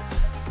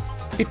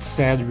 It's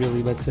sad,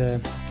 really, but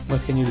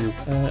what can you do?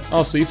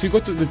 Also, if you go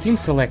to the Team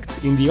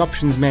Select in the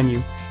options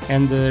menu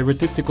and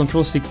rotate the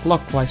control stick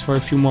clockwise for a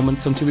few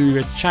moments until you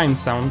hear a chime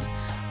sound,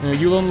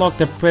 you'll unlock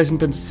the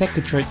President and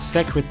Secretary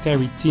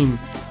team.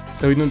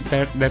 So you know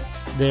that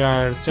there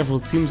are several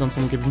teams on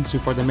Sonic Adventure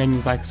for the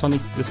menus, like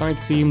the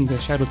Sonic team, the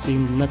Shadow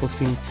team, the Knuckles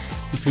team.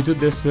 If you do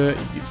this,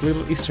 it's a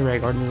little Easter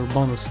egg or a little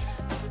bonus,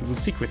 little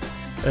secret,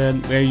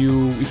 where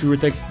if you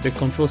rotate the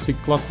control stick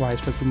clockwise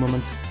for a few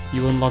moments,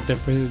 you unlock the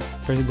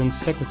President's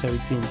Secretary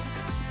team.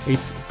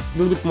 It's a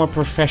little bit more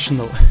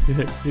professional.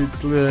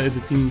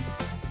 It's a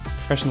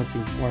professional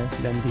team more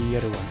than the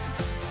other ones.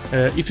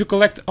 If you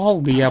collect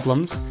all the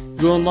emblems,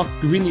 you unlock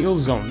Green Hill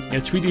Zone,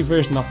 a 3D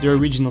version of the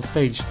original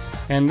stage.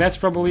 And that's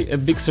probably a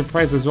big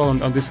surprise as well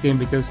on this game,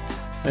 because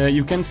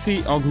you can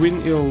see how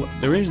Green Hill,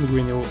 the original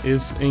Green Hill,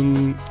 is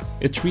in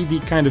a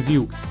 3D kind of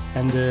view.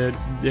 And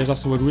there's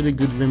also a really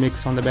good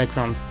remix on the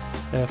background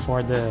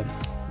for the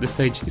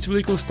stage. It's a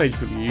really cool stage,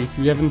 really. If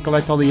you haven't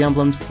collected all the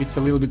emblems, it's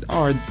a little bit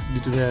hard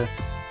due to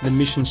the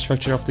mission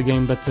structure of the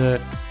game, but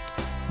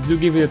do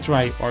give it a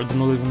try, or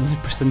download it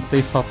 100%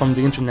 safe file from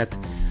the internet.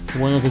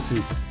 One of the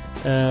two.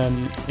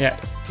 Yeah,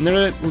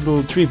 another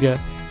little trivia.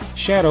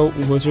 Shadow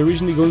was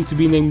originally going to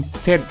be named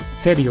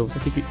Terios. I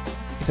think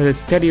it's either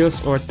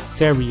Terios or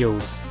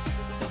Terios,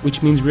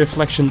 which means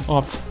reflection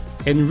of.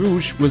 And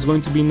Rouge was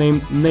going to be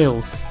named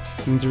Nails,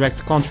 in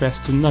direct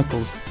contrast to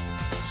Knuckles.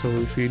 So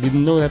if you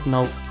didn't know that,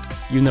 now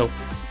you know.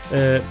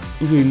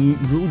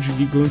 Rouge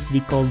is going to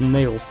be called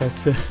Nails.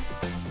 That's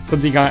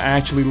something I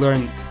actually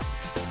learned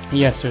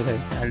yesterday.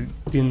 I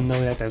didn't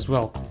know that as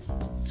well.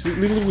 It's a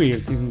little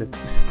weird, isn't it?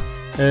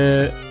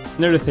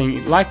 Another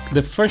thing, like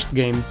the first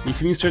game, if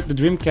you insert the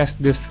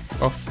Dreamcast disc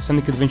of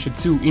Sonic Adventure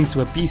 2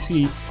 into a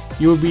PC,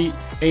 you'll be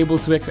able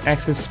to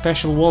access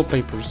special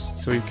wallpapers,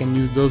 so you can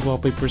use those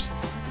wallpapers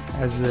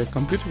as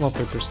computer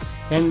wallpapers.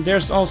 And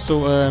there's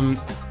also a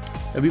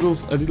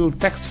little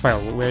text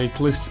file where it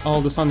lists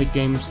all the Sonic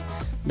games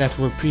that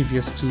were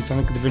previous to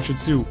Sonic Adventure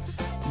 2.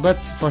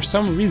 But for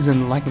some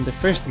reason, like in the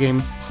first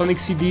game, Sonic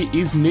CD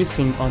is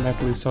missing on that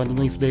list, so I don't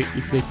know if they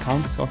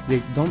count or if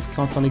they don't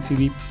count Sonic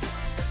CD.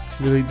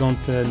 Really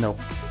don't know.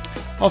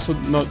 Also,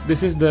 no,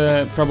 this is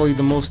probably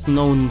the most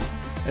known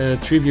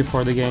trivia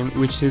for the game,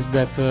 which is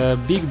that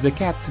Big the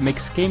Cat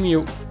makes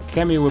cameo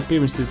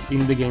appearances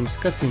in the game's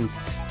cutscenes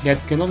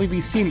that can only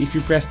be seen if you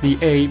press the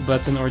A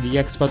button or the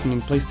X button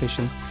in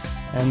PlayStation.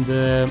 And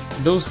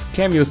those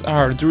cameos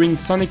are during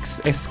Sonic's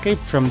escape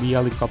from the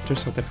helicopter,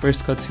 so the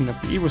first cutscene of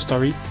the hero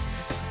story.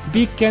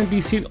 Big can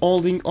be seen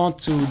holding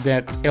onto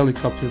that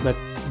helicopter, but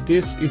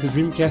this is a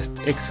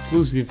Dreamcast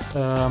exclusive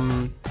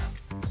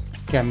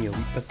cameo,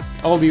 but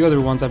all the other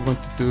ones I'm going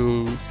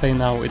to say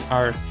now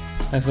are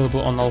available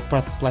on all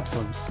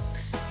platforms.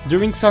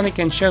 During Sonic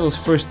and Shadow's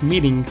first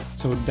meeting,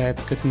 so that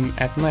cutscene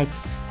at night,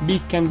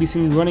 Big can be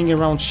seen running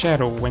around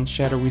Shadow when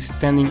Shadow is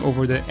standing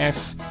over the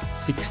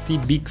F-60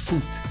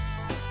 Bigfoot.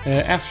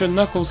 After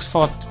Knuckles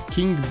fought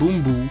King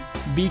Boom Boo,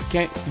 Big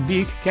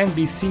can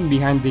be seen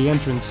behind the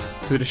entrance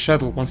to the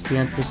shuttle once the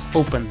entrance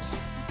opens.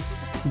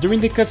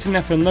 During the cutscene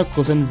after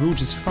Knuckles and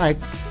Rouge's fight,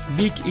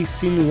 Big is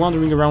seen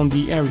wandering around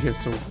the area,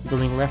 so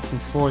going left and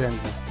forward and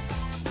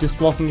just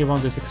walking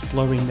around, just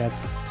exploring that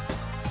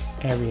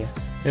area.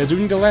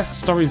 During the last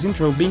story's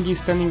intro, Big is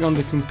standing on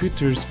the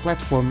computer's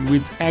platform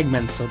with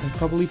Eggman, so they're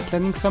probably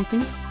planning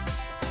something?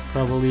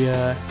 Probably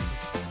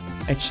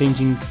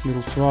exchanging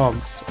little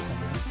frogs,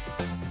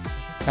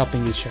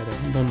 helping each other,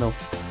 I don't know.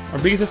 Or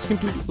Big is just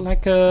simply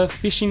like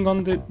fishing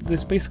on the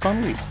Space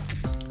Colony,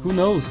 who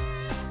knows?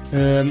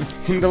 In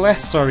the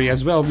last story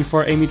as well,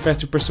 before Amy tries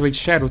to persuade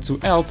Shadow to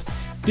help,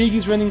 Big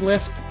is running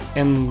left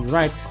and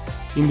right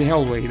in the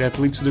hallway that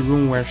leads to the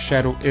room where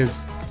Shadow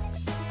is.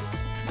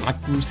 Like,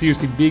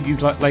 seriously, Big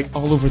is like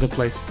all over the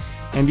place.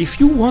 And if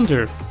you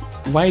wonder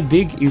why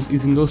Big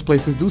is in those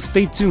places, do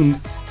stay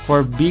tuned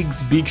for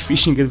Big's Big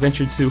Fishing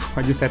Adventure 2.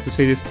 I just have to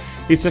say this.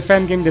 It's a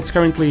fan game that's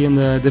currently in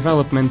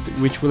development,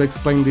 which will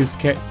explain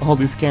all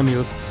these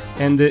cameos,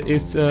 and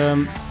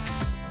it'll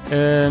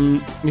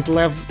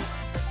have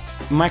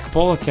Mike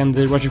Pollock and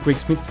Roger Craig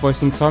Smith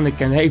voicing Sonic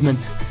and Eggman,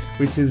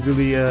 which is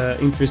really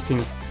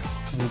interesting.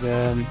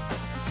 And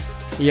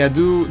yeah,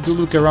 do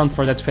look around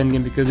for that fan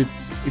game because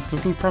it's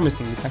looking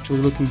promising. It's actually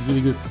looking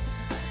really good.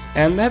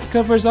 And that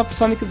covers up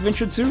Sonic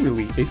Adventure 2,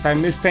 really. If I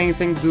missed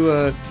anything,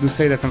 do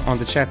say that on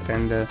the chat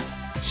and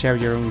share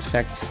your own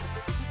facts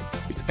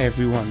with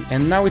everyone.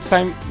 And now it's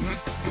time.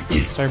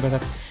 Sorry about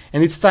that.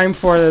 And it's time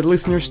for the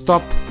listeners'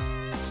 top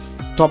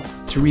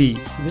 3,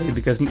 really,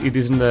 because it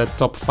isn't the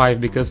top 5.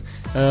 Because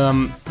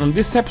on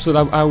this episode,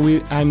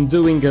 I'm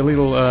doing a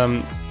little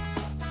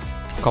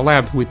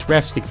collab with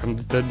Refstick from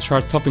the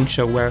Chart Topping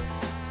Show,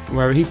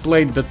 where he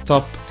played the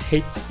top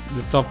 8,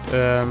 the top.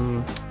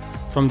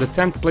 From the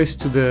 10th place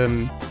to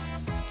the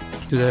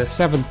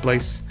 7th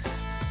place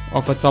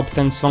of a top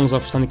 10 songs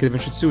of Sonic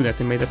Adventure 2 that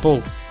they made a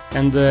poll.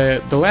 And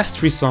the last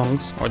 3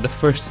 songs, or the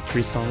first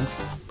 3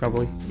 songs,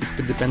 probably,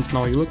 it depends on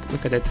how you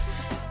look at it,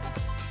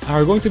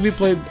 are going to be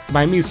played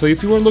by me. So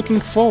if you were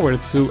looking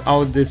forward to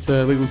how this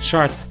little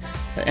chart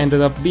ended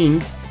up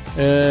being,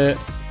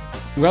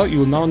 well, you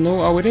will now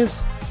know how it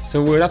is.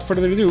 So without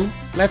further ado,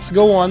 let's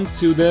go on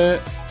to the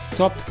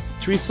top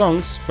 3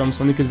 songs from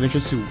Sonic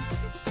Adventure 2.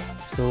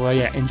 So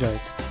yeah, enjoy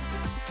it.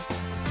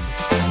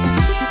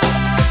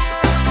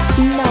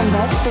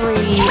 Number 3.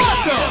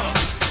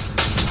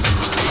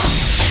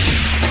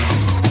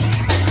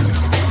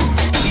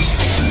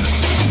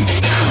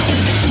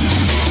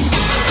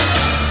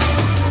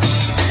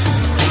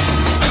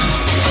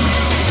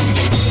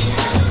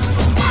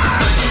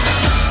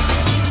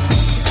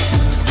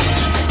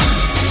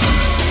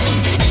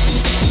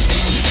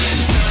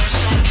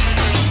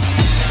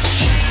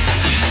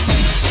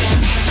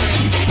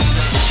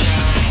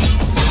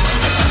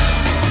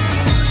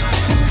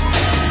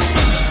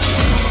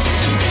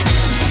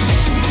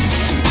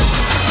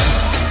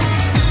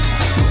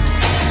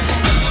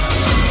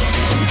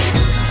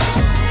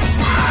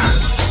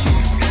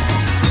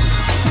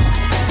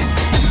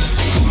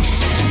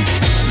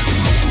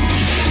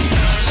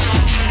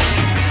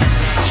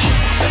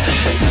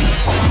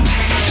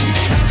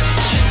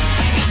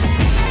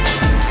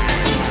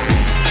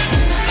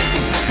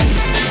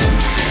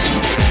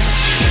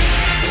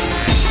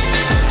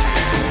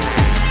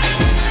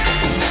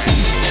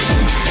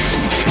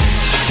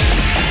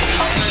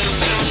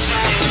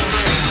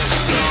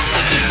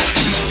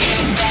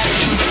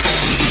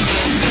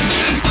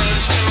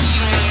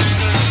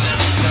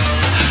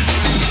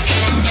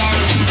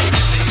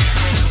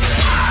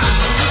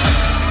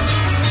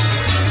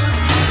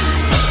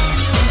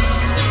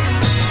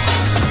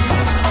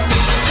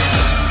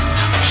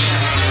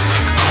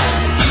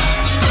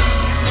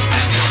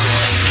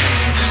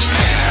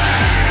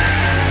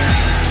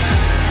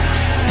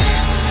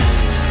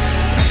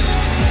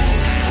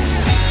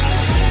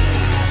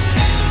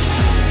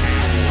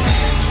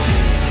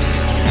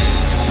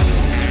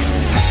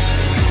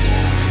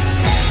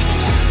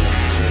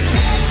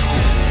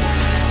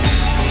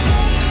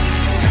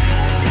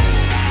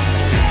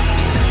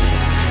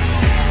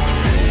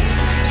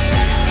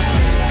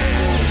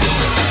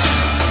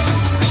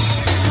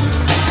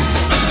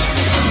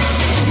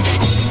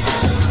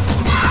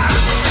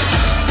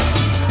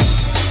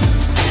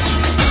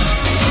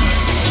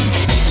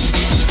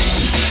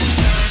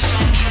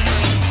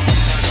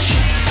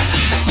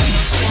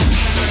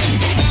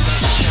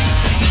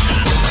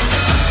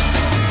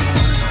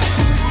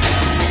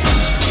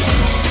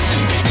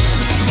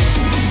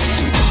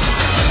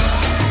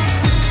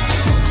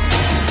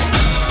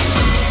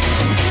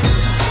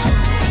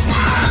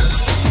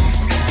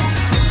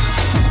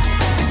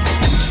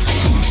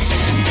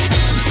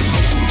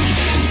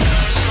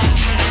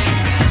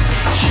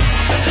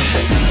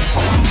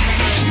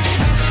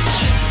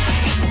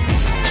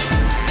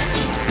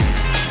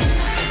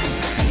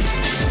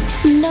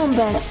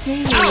 Number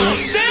 2.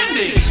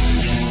 Outstanding!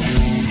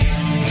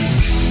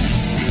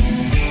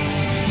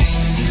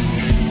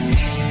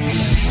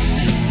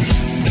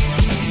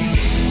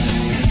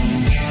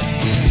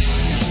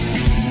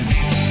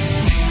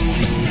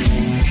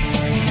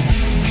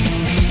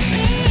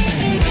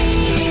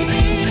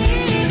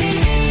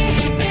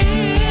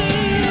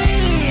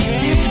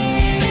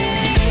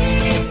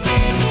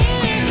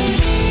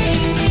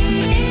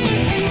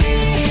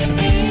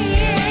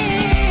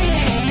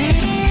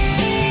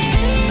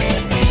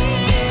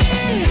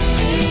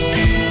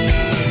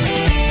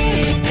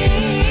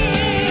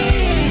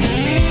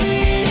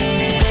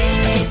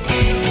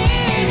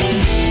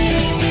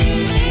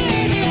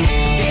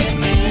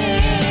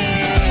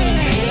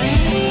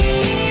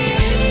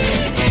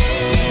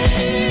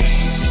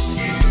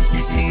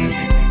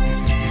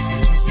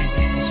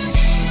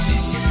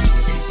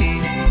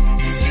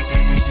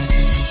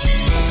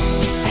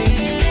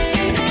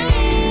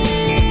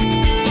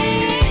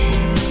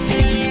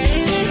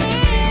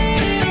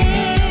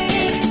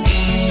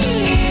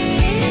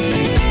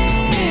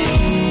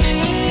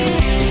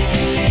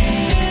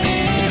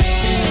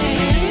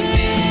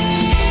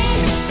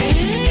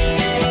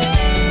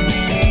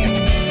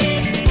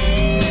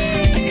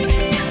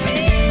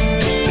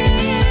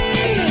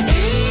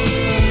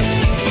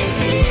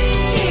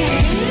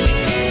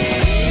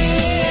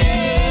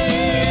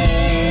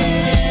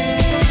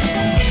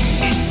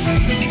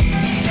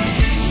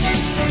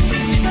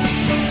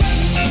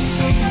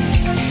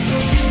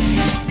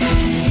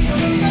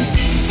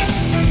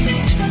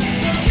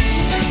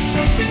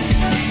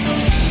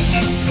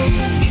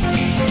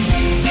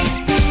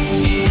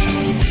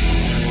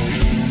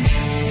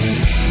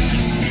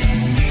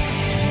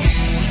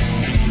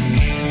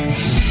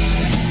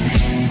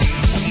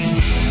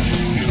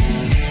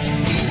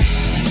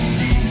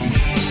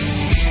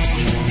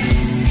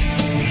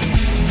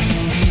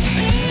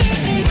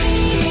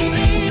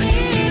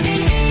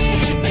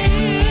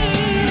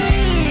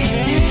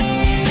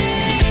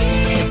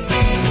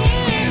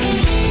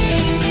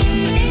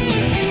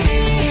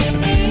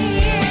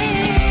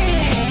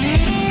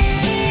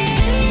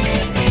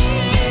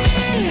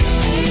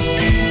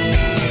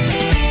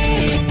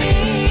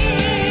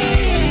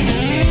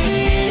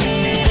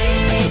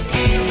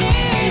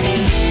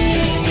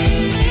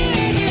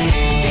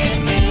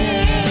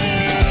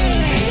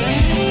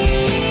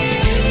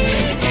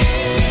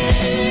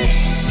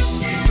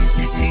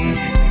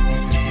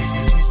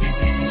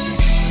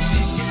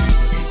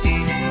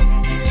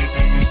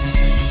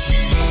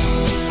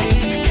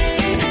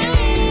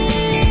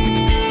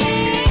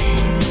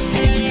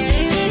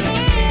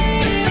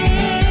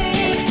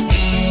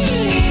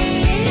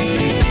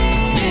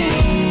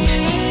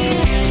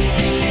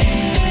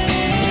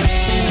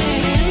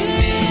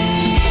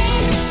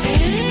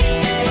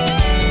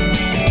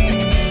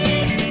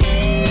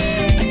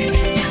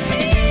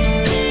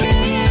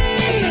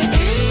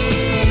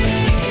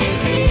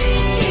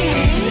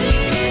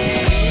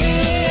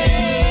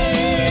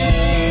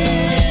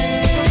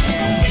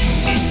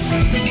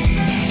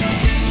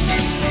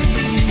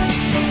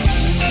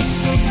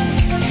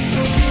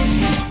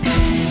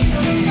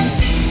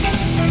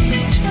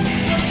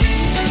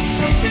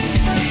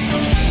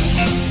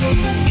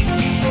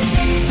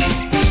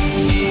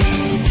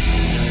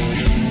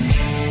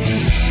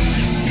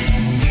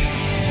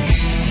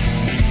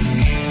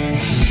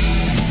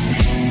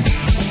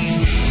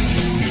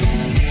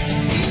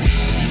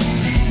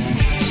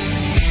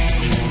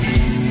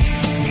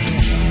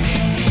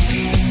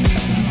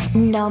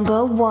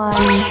 1.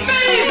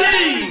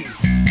 Amazing!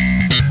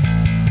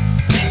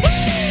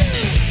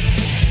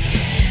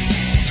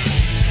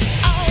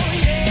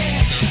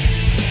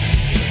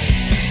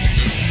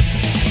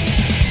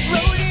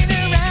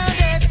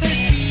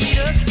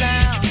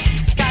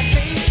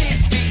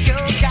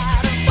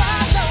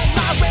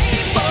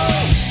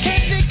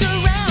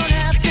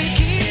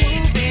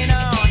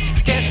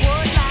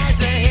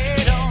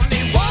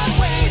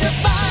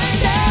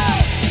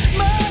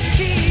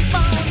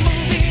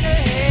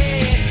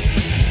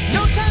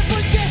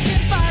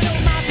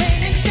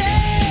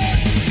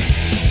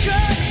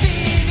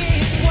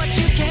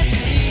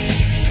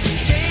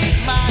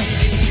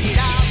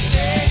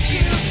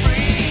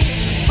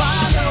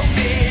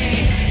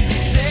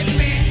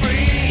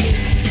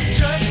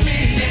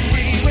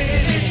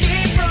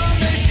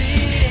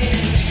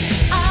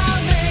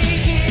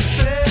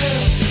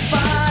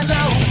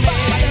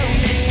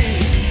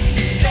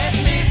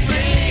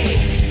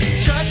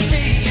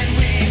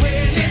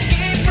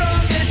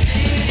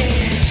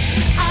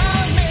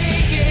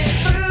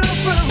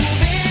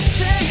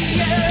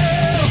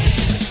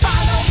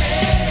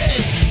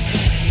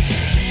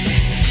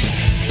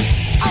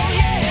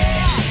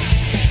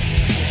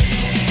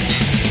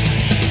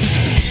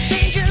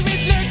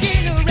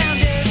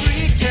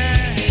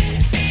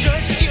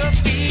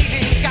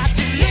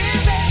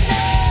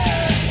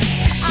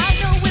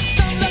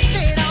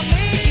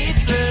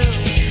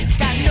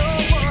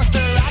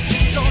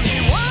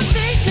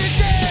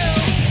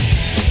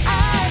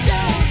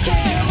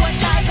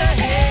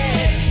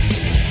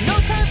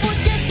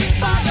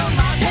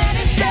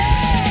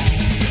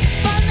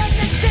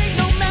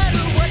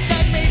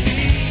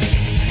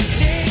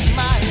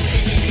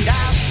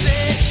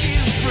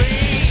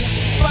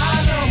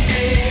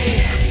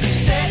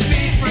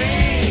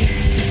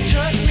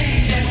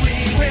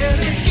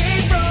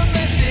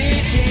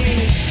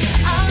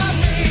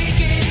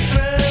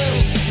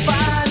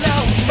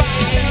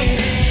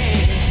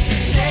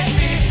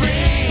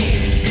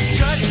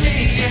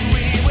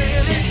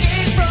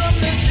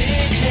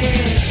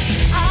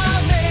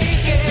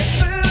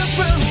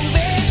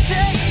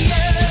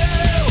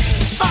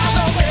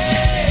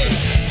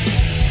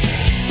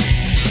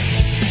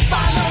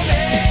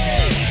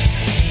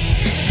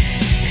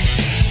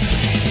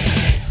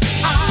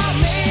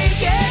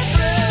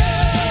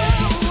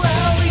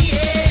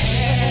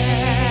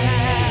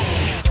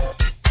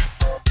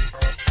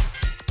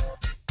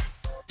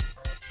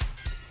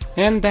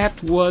 And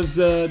that was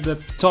the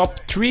top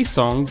 3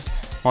 songs,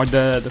 or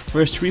the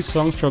first 3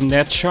 songs from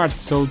that chart.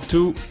 So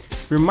to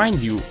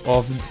remind you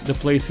of the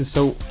places,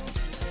 so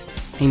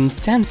in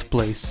 10th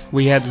place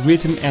we had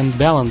Rhythm and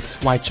Balance,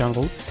 White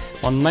Jungle.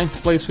 On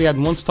 9th place we had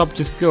Won't Stop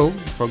Just Go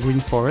for Green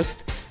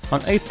Forest. On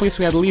 8th place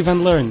we had Live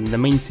and Learn, the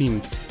main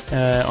team.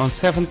 On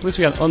 7th place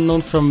we had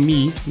Unknown from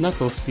Me,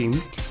 Knuckles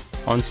team.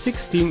 On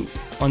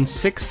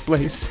 6th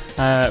place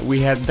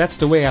we had That's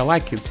the Way I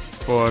Like It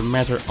for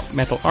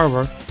Metal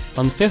Arbor.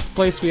 On 5th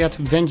place we had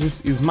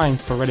Vengeance Is Mine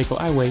for Radical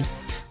Highway.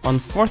 On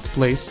 4th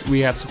place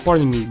we had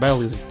Supporting Me by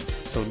Lizard.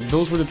 So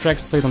those were the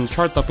tracks played on the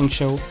chart topping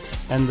show,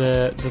 and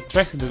the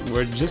tracks that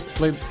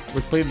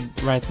were played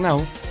right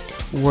now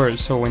were,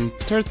 so in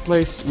 3rd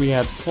place we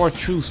had For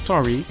True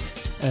Story,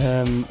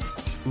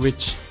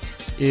 which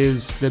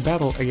is the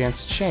battle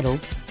against Shadow.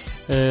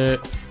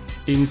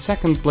 In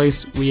 2nd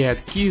place we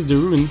had Keys the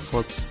Rune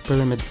for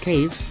Pyramid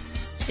Cave.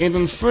 And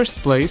on 1st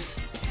place,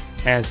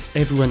 as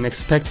everyone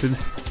expected,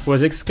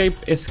 was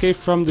Escape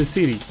from the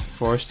City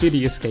for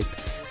City Escape.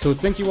 So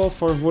thank you all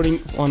for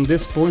voting on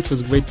this poll. It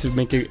was great to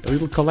make a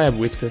little collab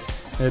with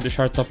the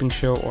chart topping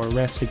show, or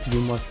RefSig to be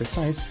more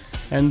precise.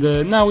 And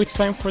now it's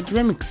time for the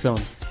Remix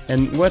Zone.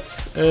 And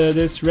what's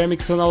this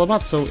Remix Zone all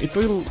about? So it's a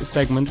little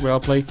segment where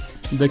I'll play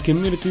the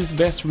community's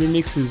best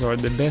remixes, or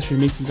the best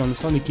remixes on the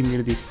Sonic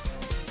community.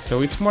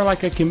 So it's more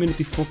like a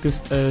community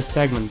focused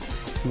segment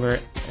where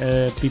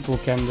people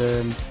can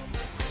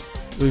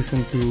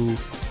listen to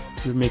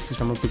remixes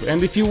from other people.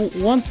 And if you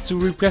want to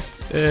request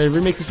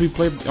remixes we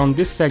played on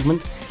this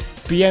segment,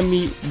 PM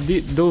me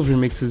those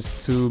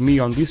remixes to me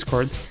on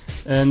Discord,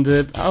 and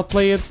I'll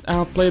play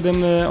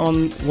them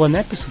on one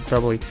episode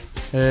probably,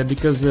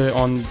 because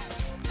on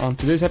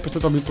today's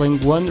episode I'll be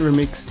playing one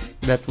remix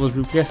that was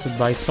requested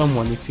by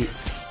someone.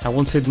 I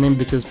won't say the name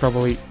because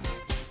probably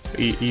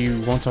he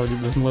won't, or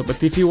doesn't know,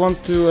 but if you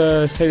want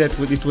to say that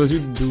it was you,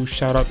 do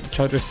shout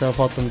yourself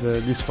out on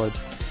the Discord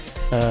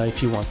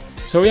if you want.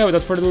 So yeah,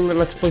 without further ado,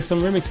 let's play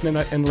some remix,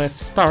 and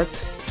let's start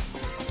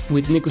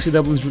with Nico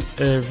CW's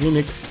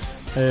remix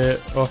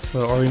or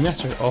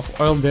remaster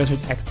of Oil Desert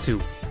Act 2.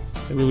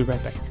 We'll be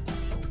right back.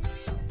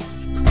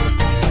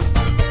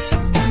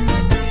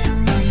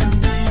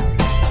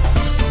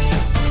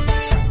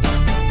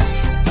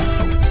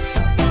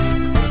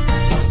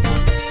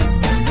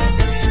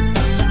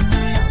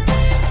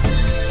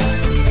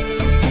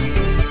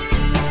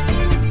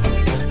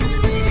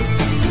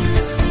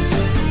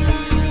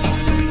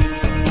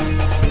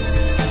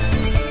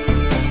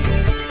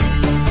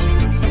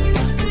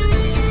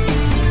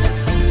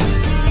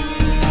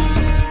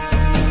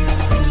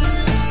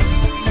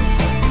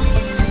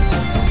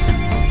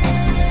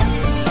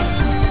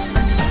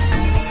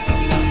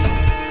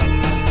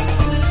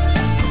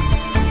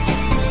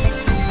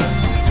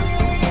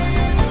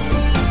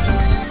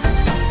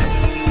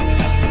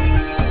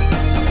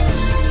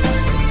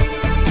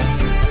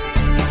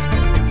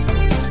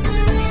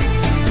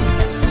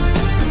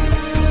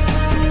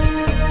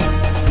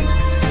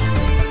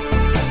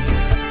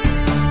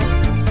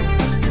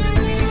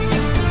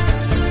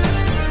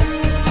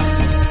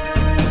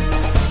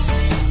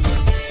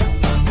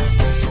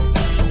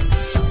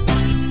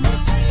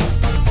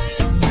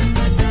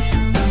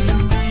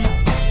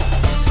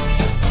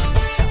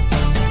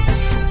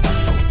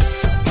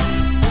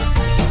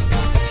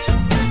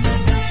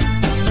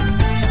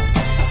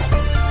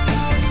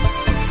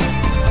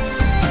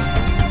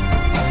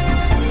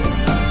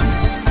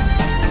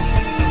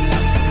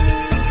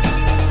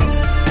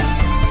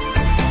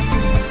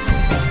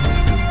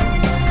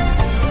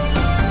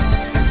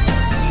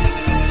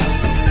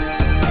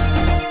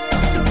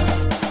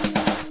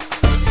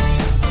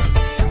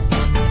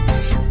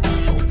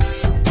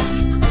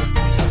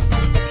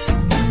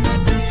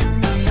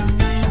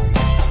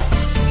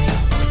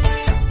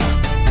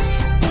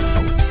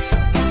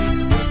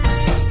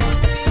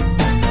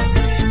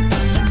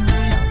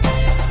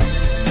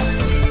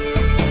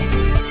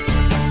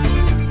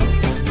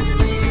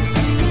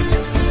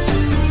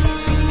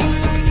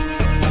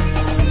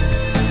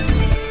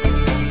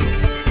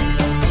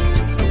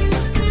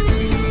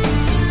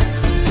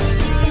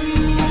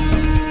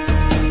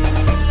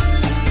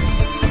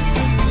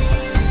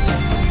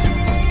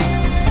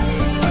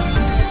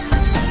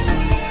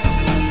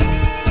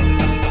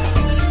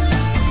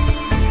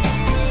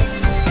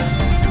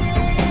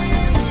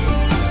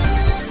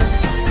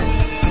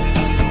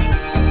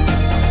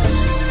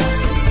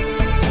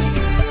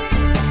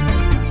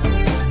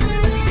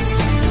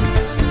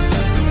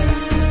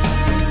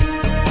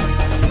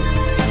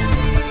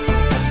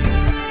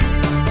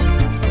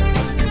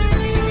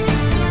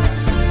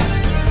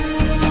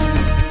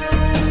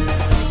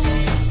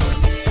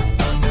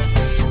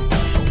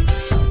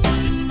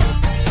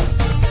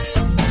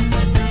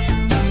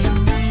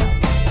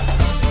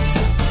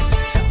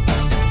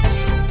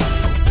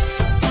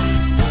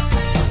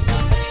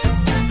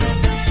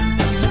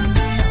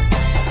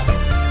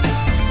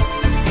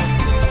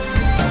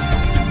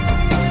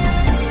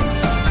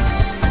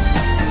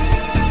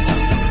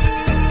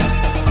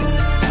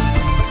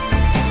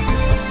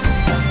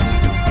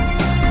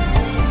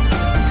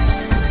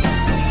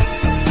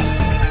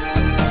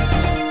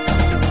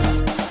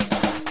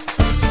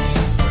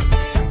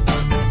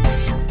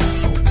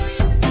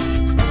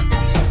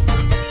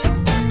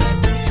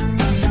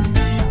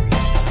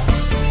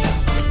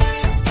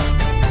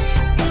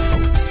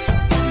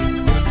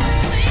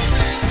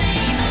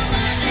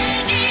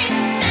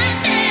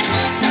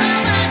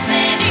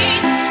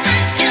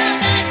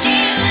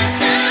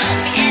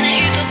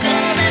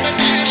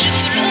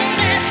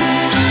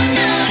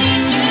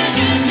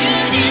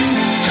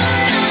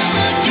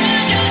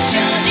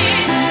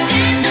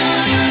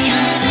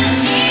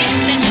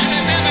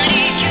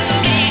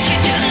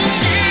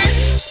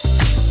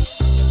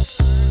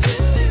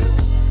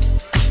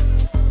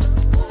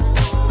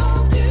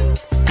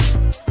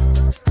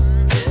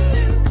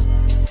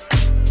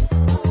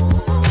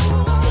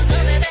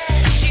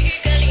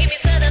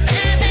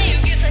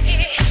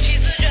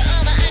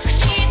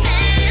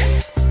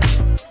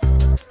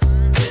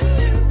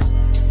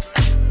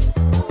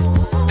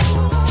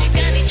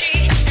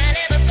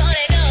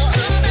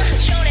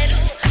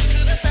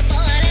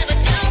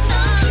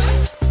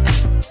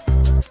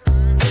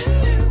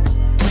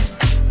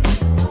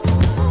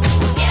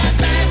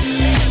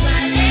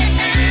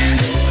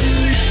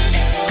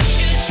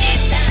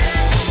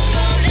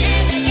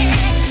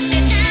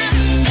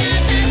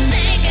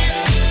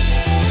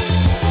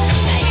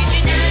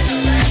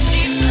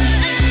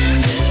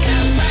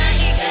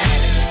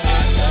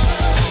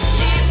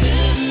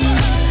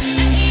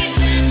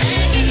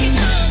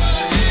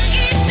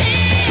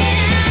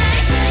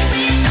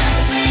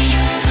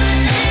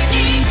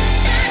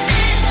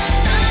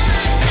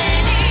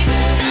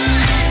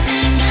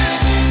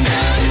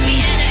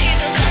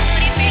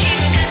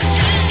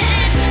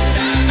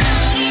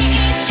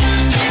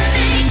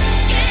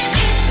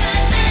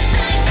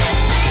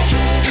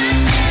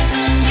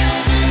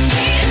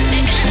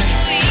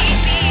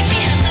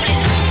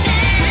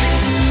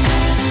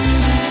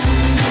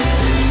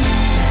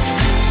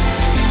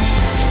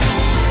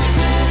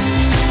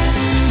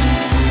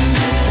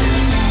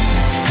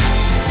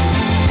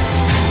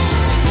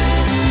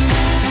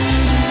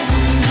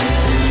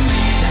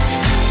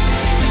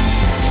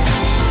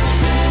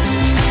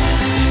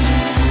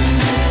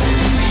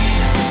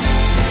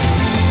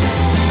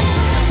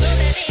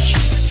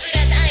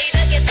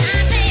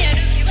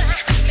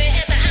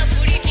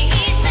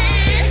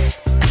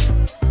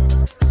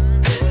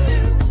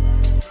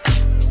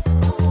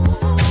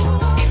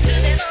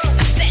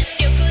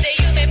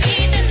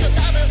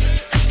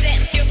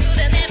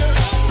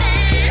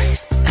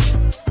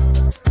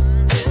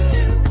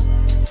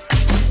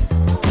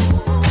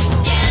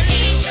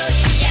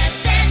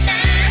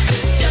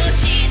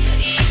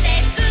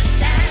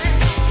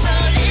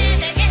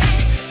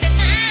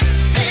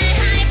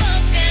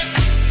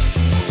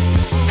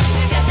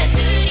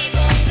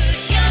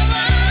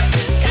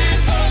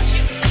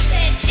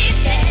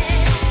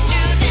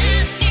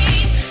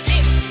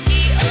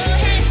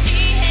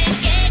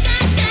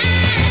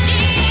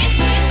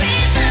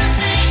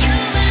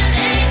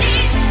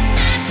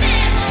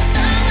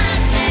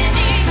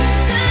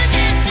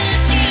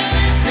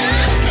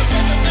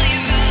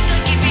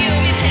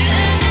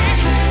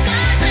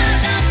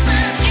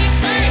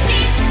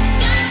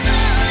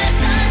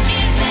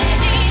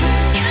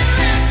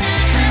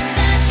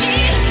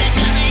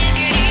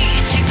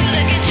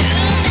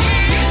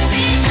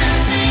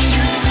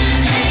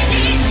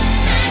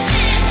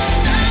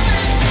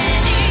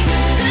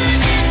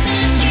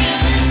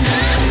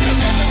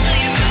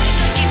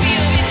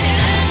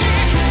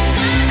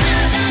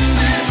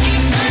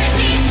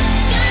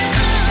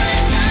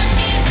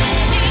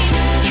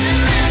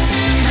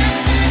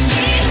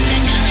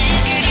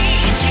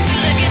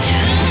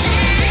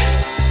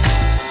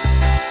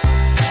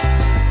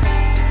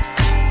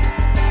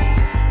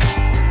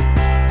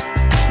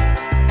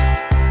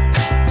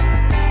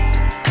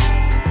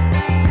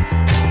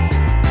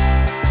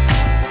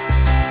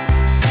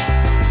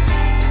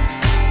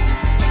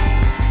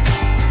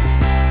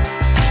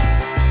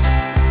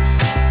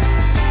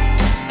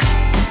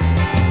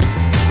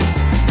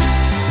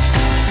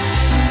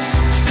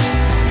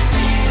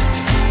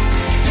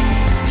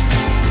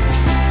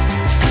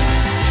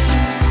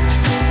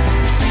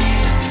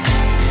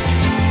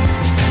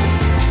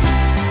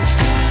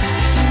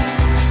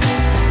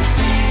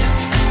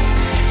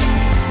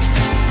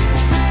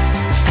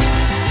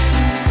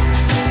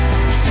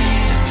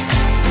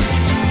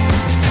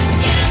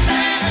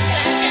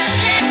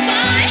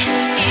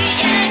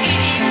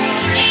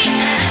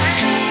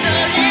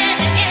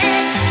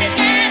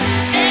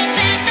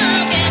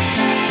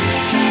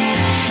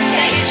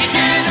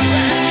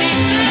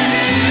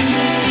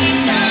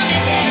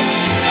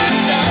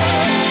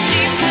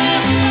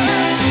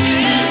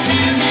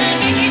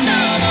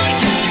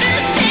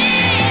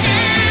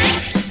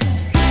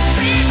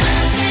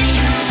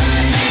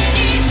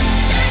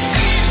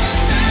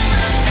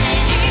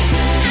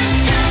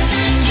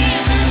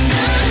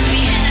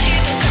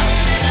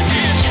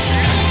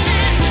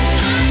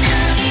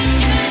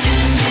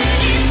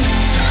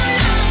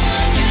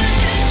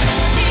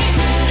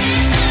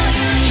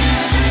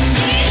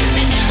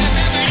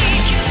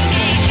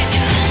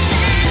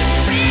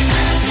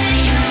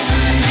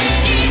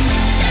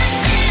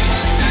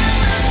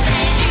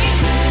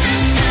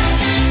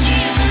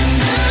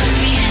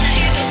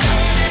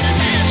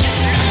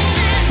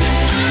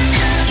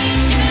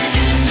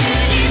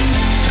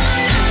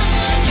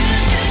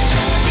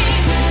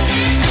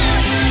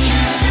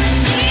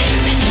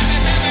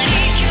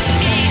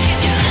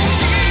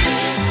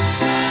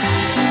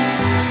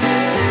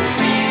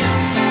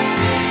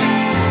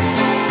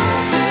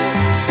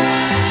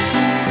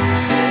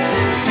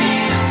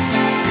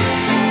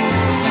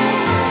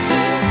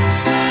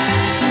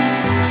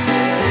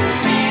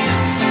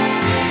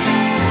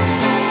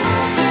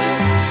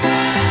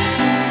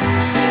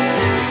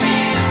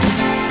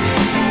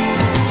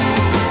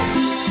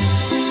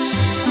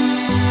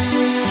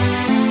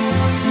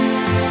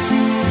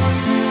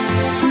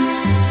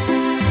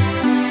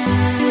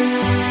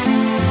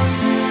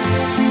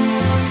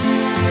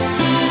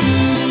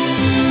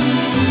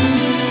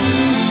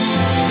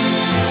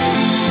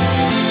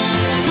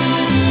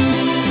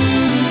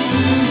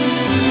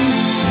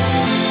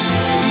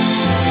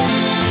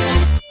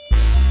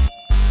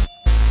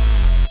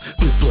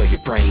 blow your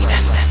brain.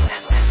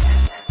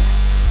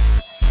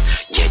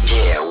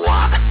 Yeah,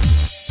 what?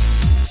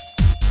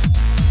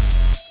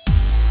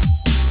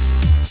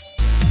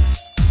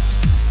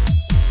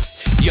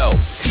 Yo,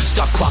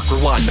 stop clock,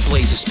 rewind the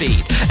blaze of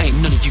speed. Ain't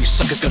none of you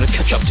suckers gonna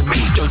catch up to me.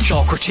 Don't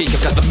y'all critique,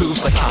 I've got the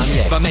moves like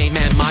Kanye. My main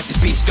man Mike, this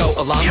beats go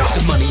along with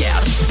the money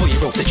out before you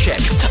wrote the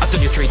check. I've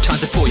done you 3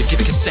 times before you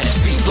give a consent.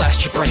 Speed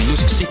blast your brain,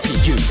 losing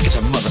CPU. Cause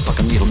a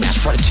motherfucking needle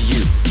mask right into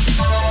you.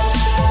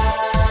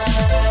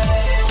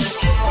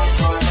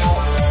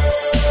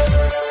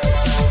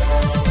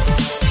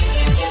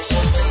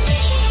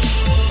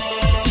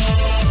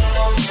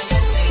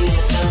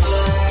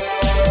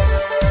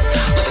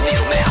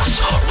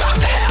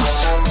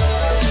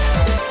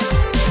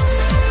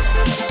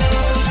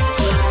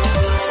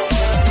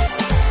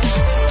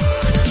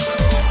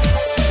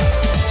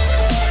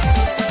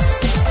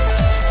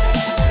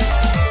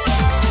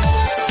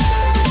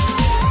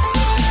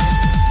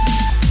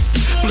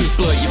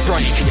 Blow your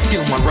brain, can you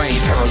feel my rain?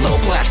 Parallel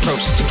blast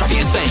processing, drive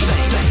you insane.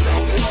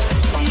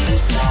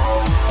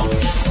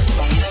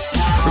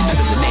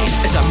 Remember the name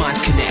as our minds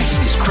connect.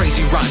 These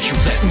crazy rhymes you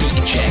let me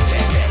inject.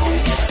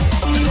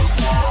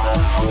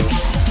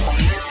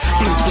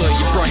 Blow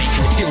your brain,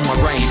 can you feel my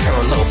rain?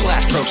 Parallel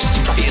blast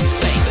processing, drive you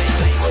insane.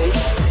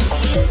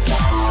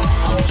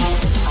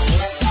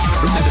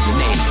 Remember the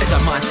name as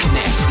our minds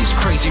connect. These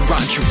crazy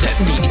rhymes you let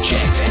me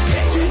inject.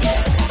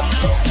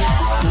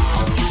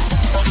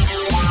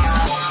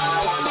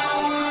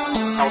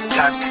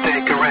 Time to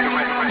take a rest.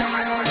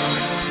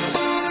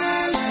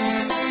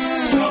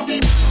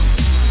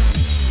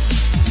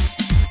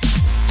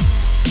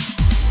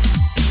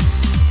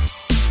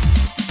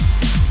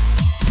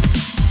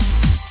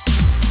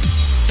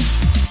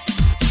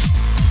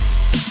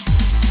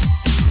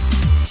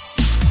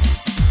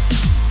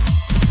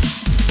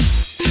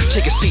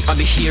 Take a seat, I'm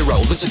a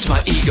hero. Listen to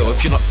my ego.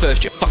 If you're not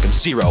first, you're fucking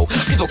zero.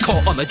 People call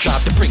on the job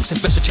to bring some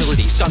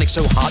versatility. Sonic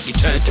so hot, you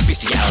turn to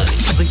bestiality.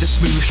 Something this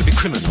smooth should be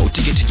criminal.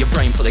 Dig into your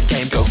brain, play the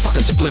game, go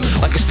fucking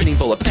subliminal. Like a spinning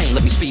ball of pain,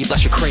 let me speed,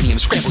 blast your cranium,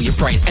 scramble your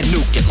brain, and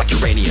nuke it like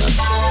uranium.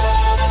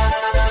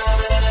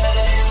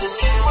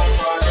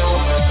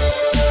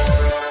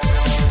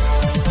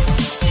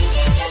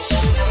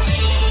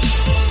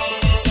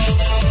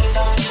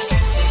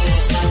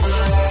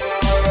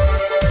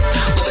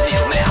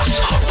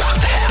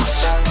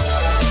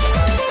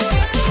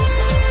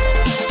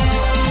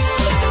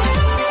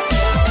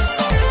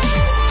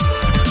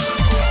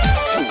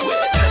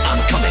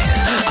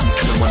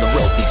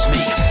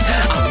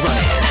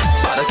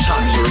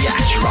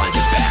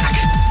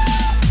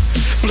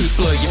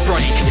 Blow your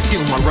brain, can you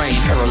feel my rain?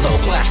 Parallel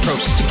blast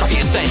processing, drive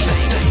you insane.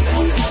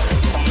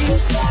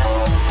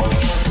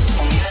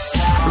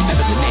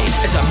 Remember the name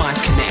as our minds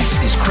connect.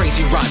 These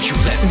crazy rhymes you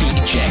let me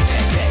inject.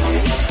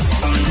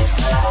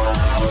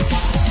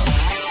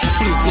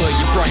 Blow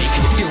your brain,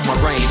 can you feel my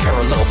rain?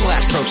 Parallel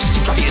blast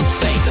processing, drive you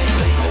insane.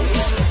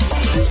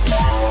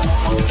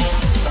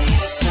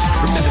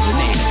 Remember the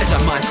name as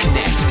our minds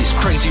connect. These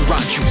crazy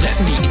rhymes you let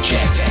me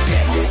inject.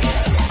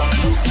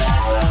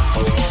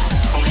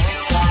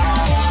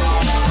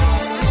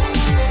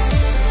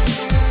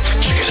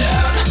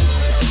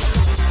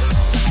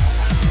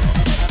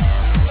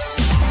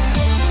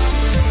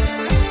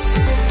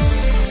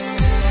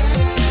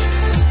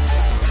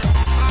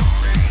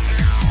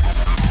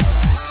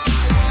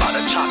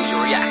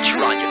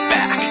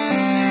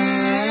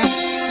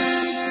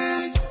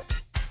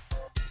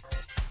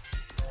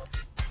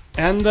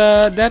 And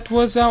that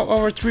was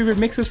our 3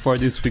 remixes for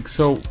this week,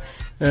 so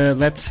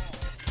let's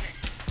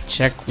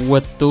check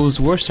what those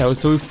were.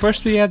 So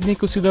first we had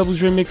Nico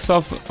CW's remix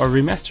of, or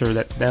remaster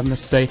that I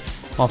must say,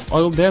 of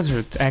Oil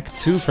Desert Act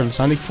 2 from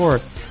Sonic 4.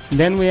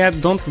 Then we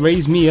had Don't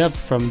Raise Me Up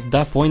from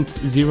Da.09,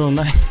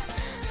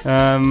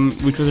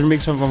 which was a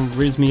remix of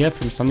Raise Me Up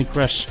from Sonic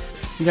Rush.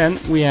 Then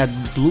we had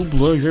Blue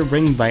Blow Your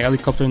Brain by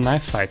Helicopter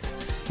Knife Fight,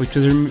 which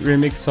was a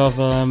remix of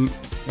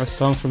a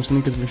song from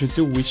Sonic Adventure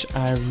 2, which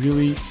I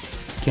really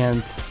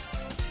can't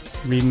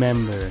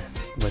remember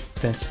what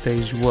that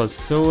stage was.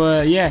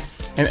 So yeah,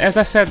 and as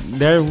I said,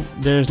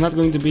 there's not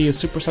going to be a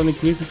Supersonic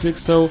release this week,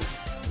 so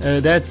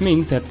that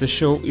means that the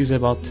show is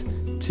about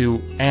to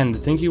end.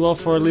 Thank you all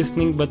for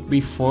listening, but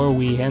before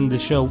we end the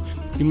show,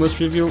 we must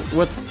reveal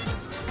what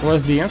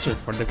was the answer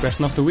for the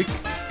question of the week,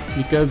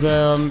 because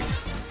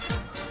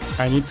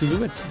I need to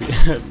do it,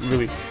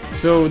 really.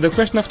 So the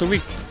question of the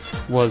week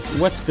was,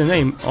 what's the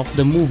name of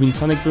the move in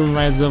Sonic Boom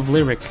Rise of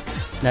Lyric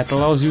that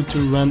allows you to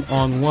run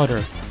on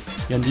water?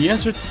 And the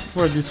answer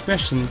for this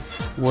question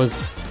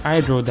was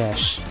Hydro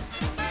Dash.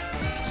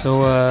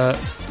 So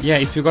yeah,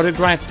 if you got it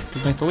right,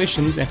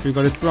 congratulations. If you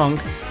got it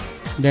wrong,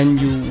 then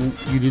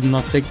you did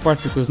not take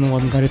part, because no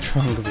one got it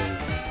wrong, really.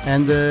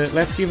 And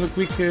let's give a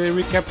quick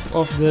recap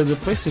of the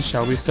places,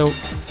 shall we? So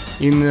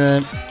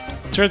in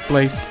third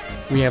place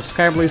we have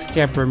Skyblaze,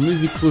 Capper,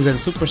 Music Clues and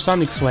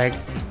Supersonic Swag,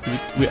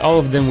 with all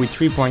of them with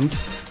 3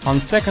 points. On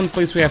second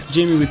place we have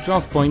Jamie with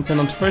 12 points, and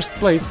on first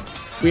place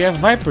we have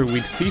Viper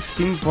with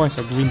 15 points,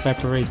 or Green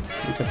Viper 8,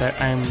 because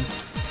I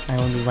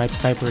only write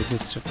Viper 8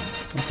 this show.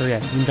 So yeah,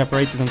 Green Viper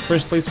 8 is on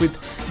first place with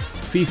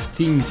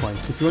 15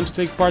 points. If you want to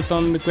take part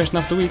on the question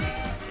of the week,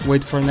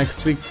 wait for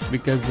next week,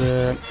 because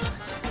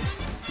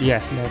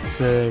yeah, that's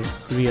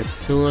really it.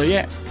 So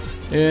yeah,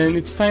 and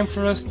it's time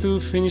for us to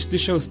finish the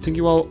show. So thank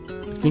you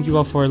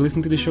all for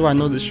listening to the show. I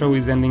know the show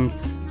is ending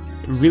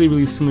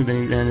really sooner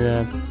than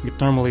it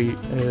normally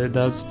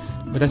does,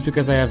 but that's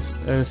because I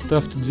have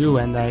stuff to do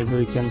and I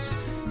really can't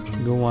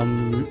go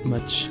on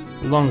much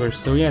longer.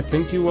 So yeah,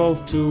 thank you all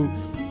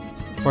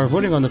for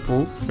voting on the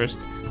poll first,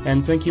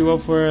 and thank you all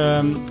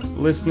for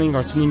listening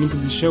or tuning into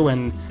the show,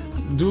 and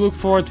do look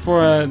forward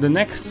for the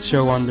next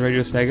show on the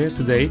Radio Sega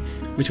today,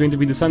 which is going to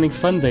be the Sonic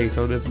Fun Day,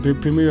 so the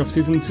premiere of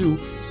Season 2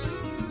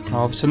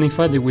 of Sonic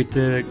Fun Day with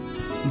the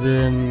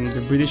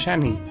British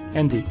Andy.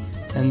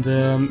 And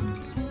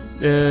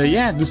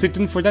yeah, do stay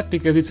tuned for that,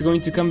 because it's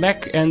going to come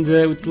back, and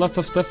with lots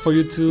of stuff for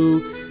you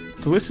to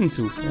listen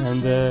to.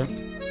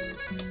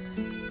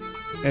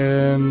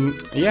 And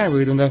yeah,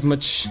 we don't have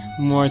much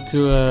more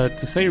to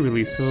say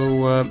really,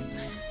 so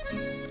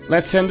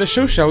let's end the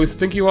show, shall we? So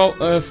thank you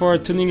all for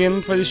tuning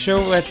in for the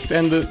show. Let's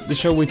end the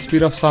show with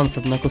Speed of Sound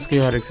from Knuckles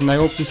Chaotix, and I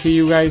hope to see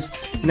you guys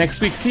next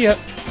week. See ya!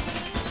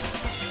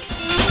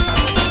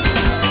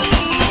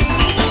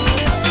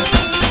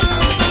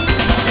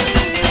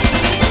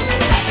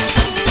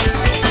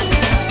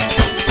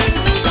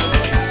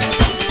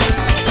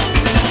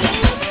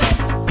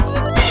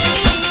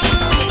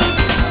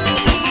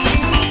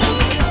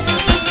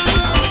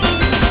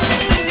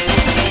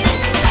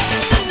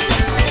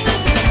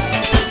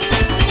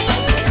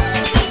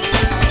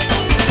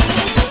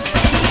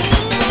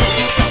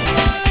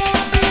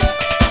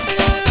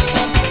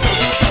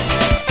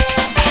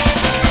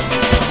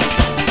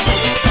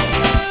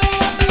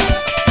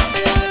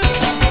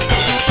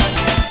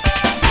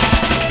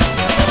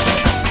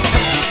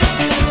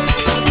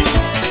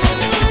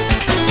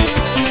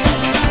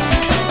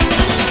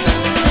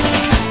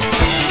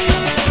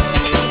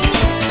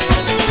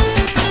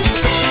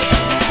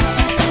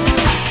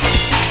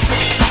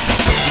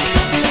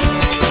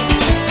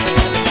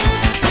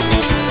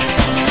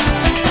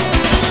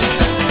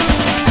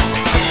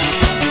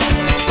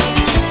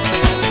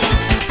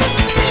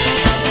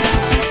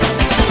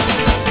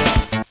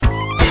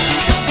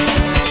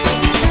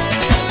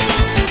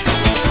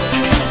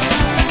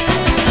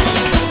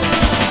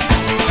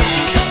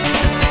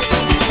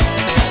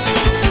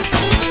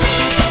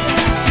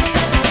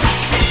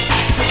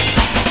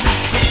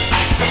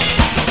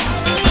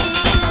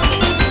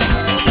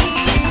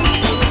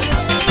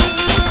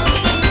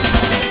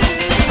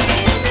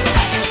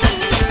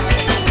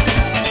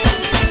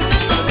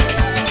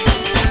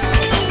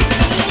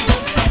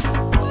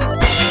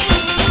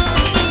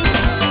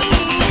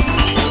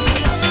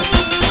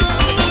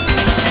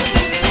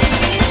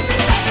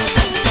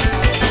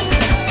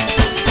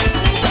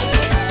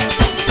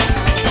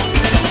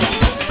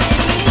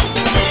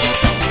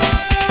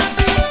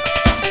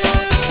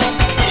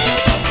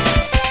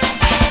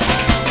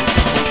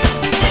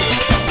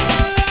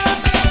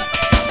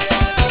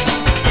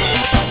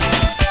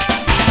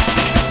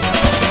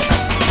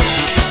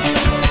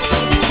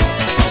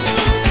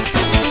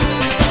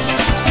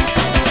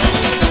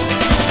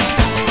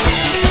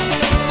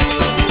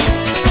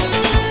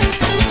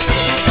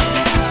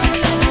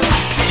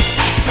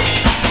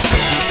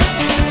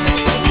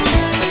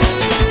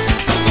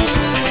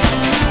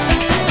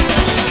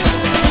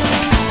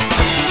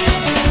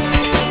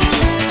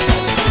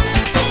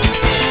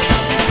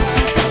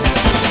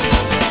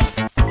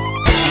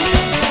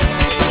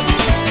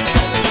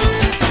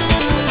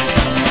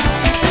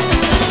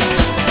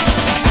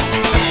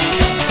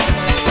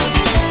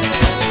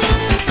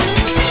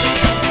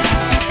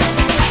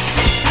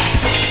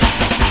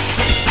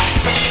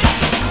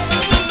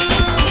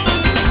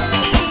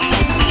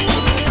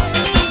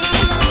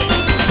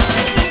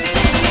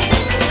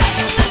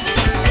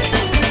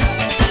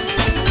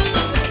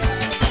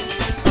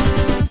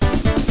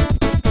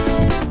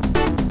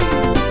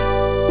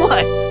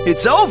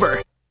 It's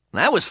over!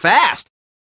 That was fast!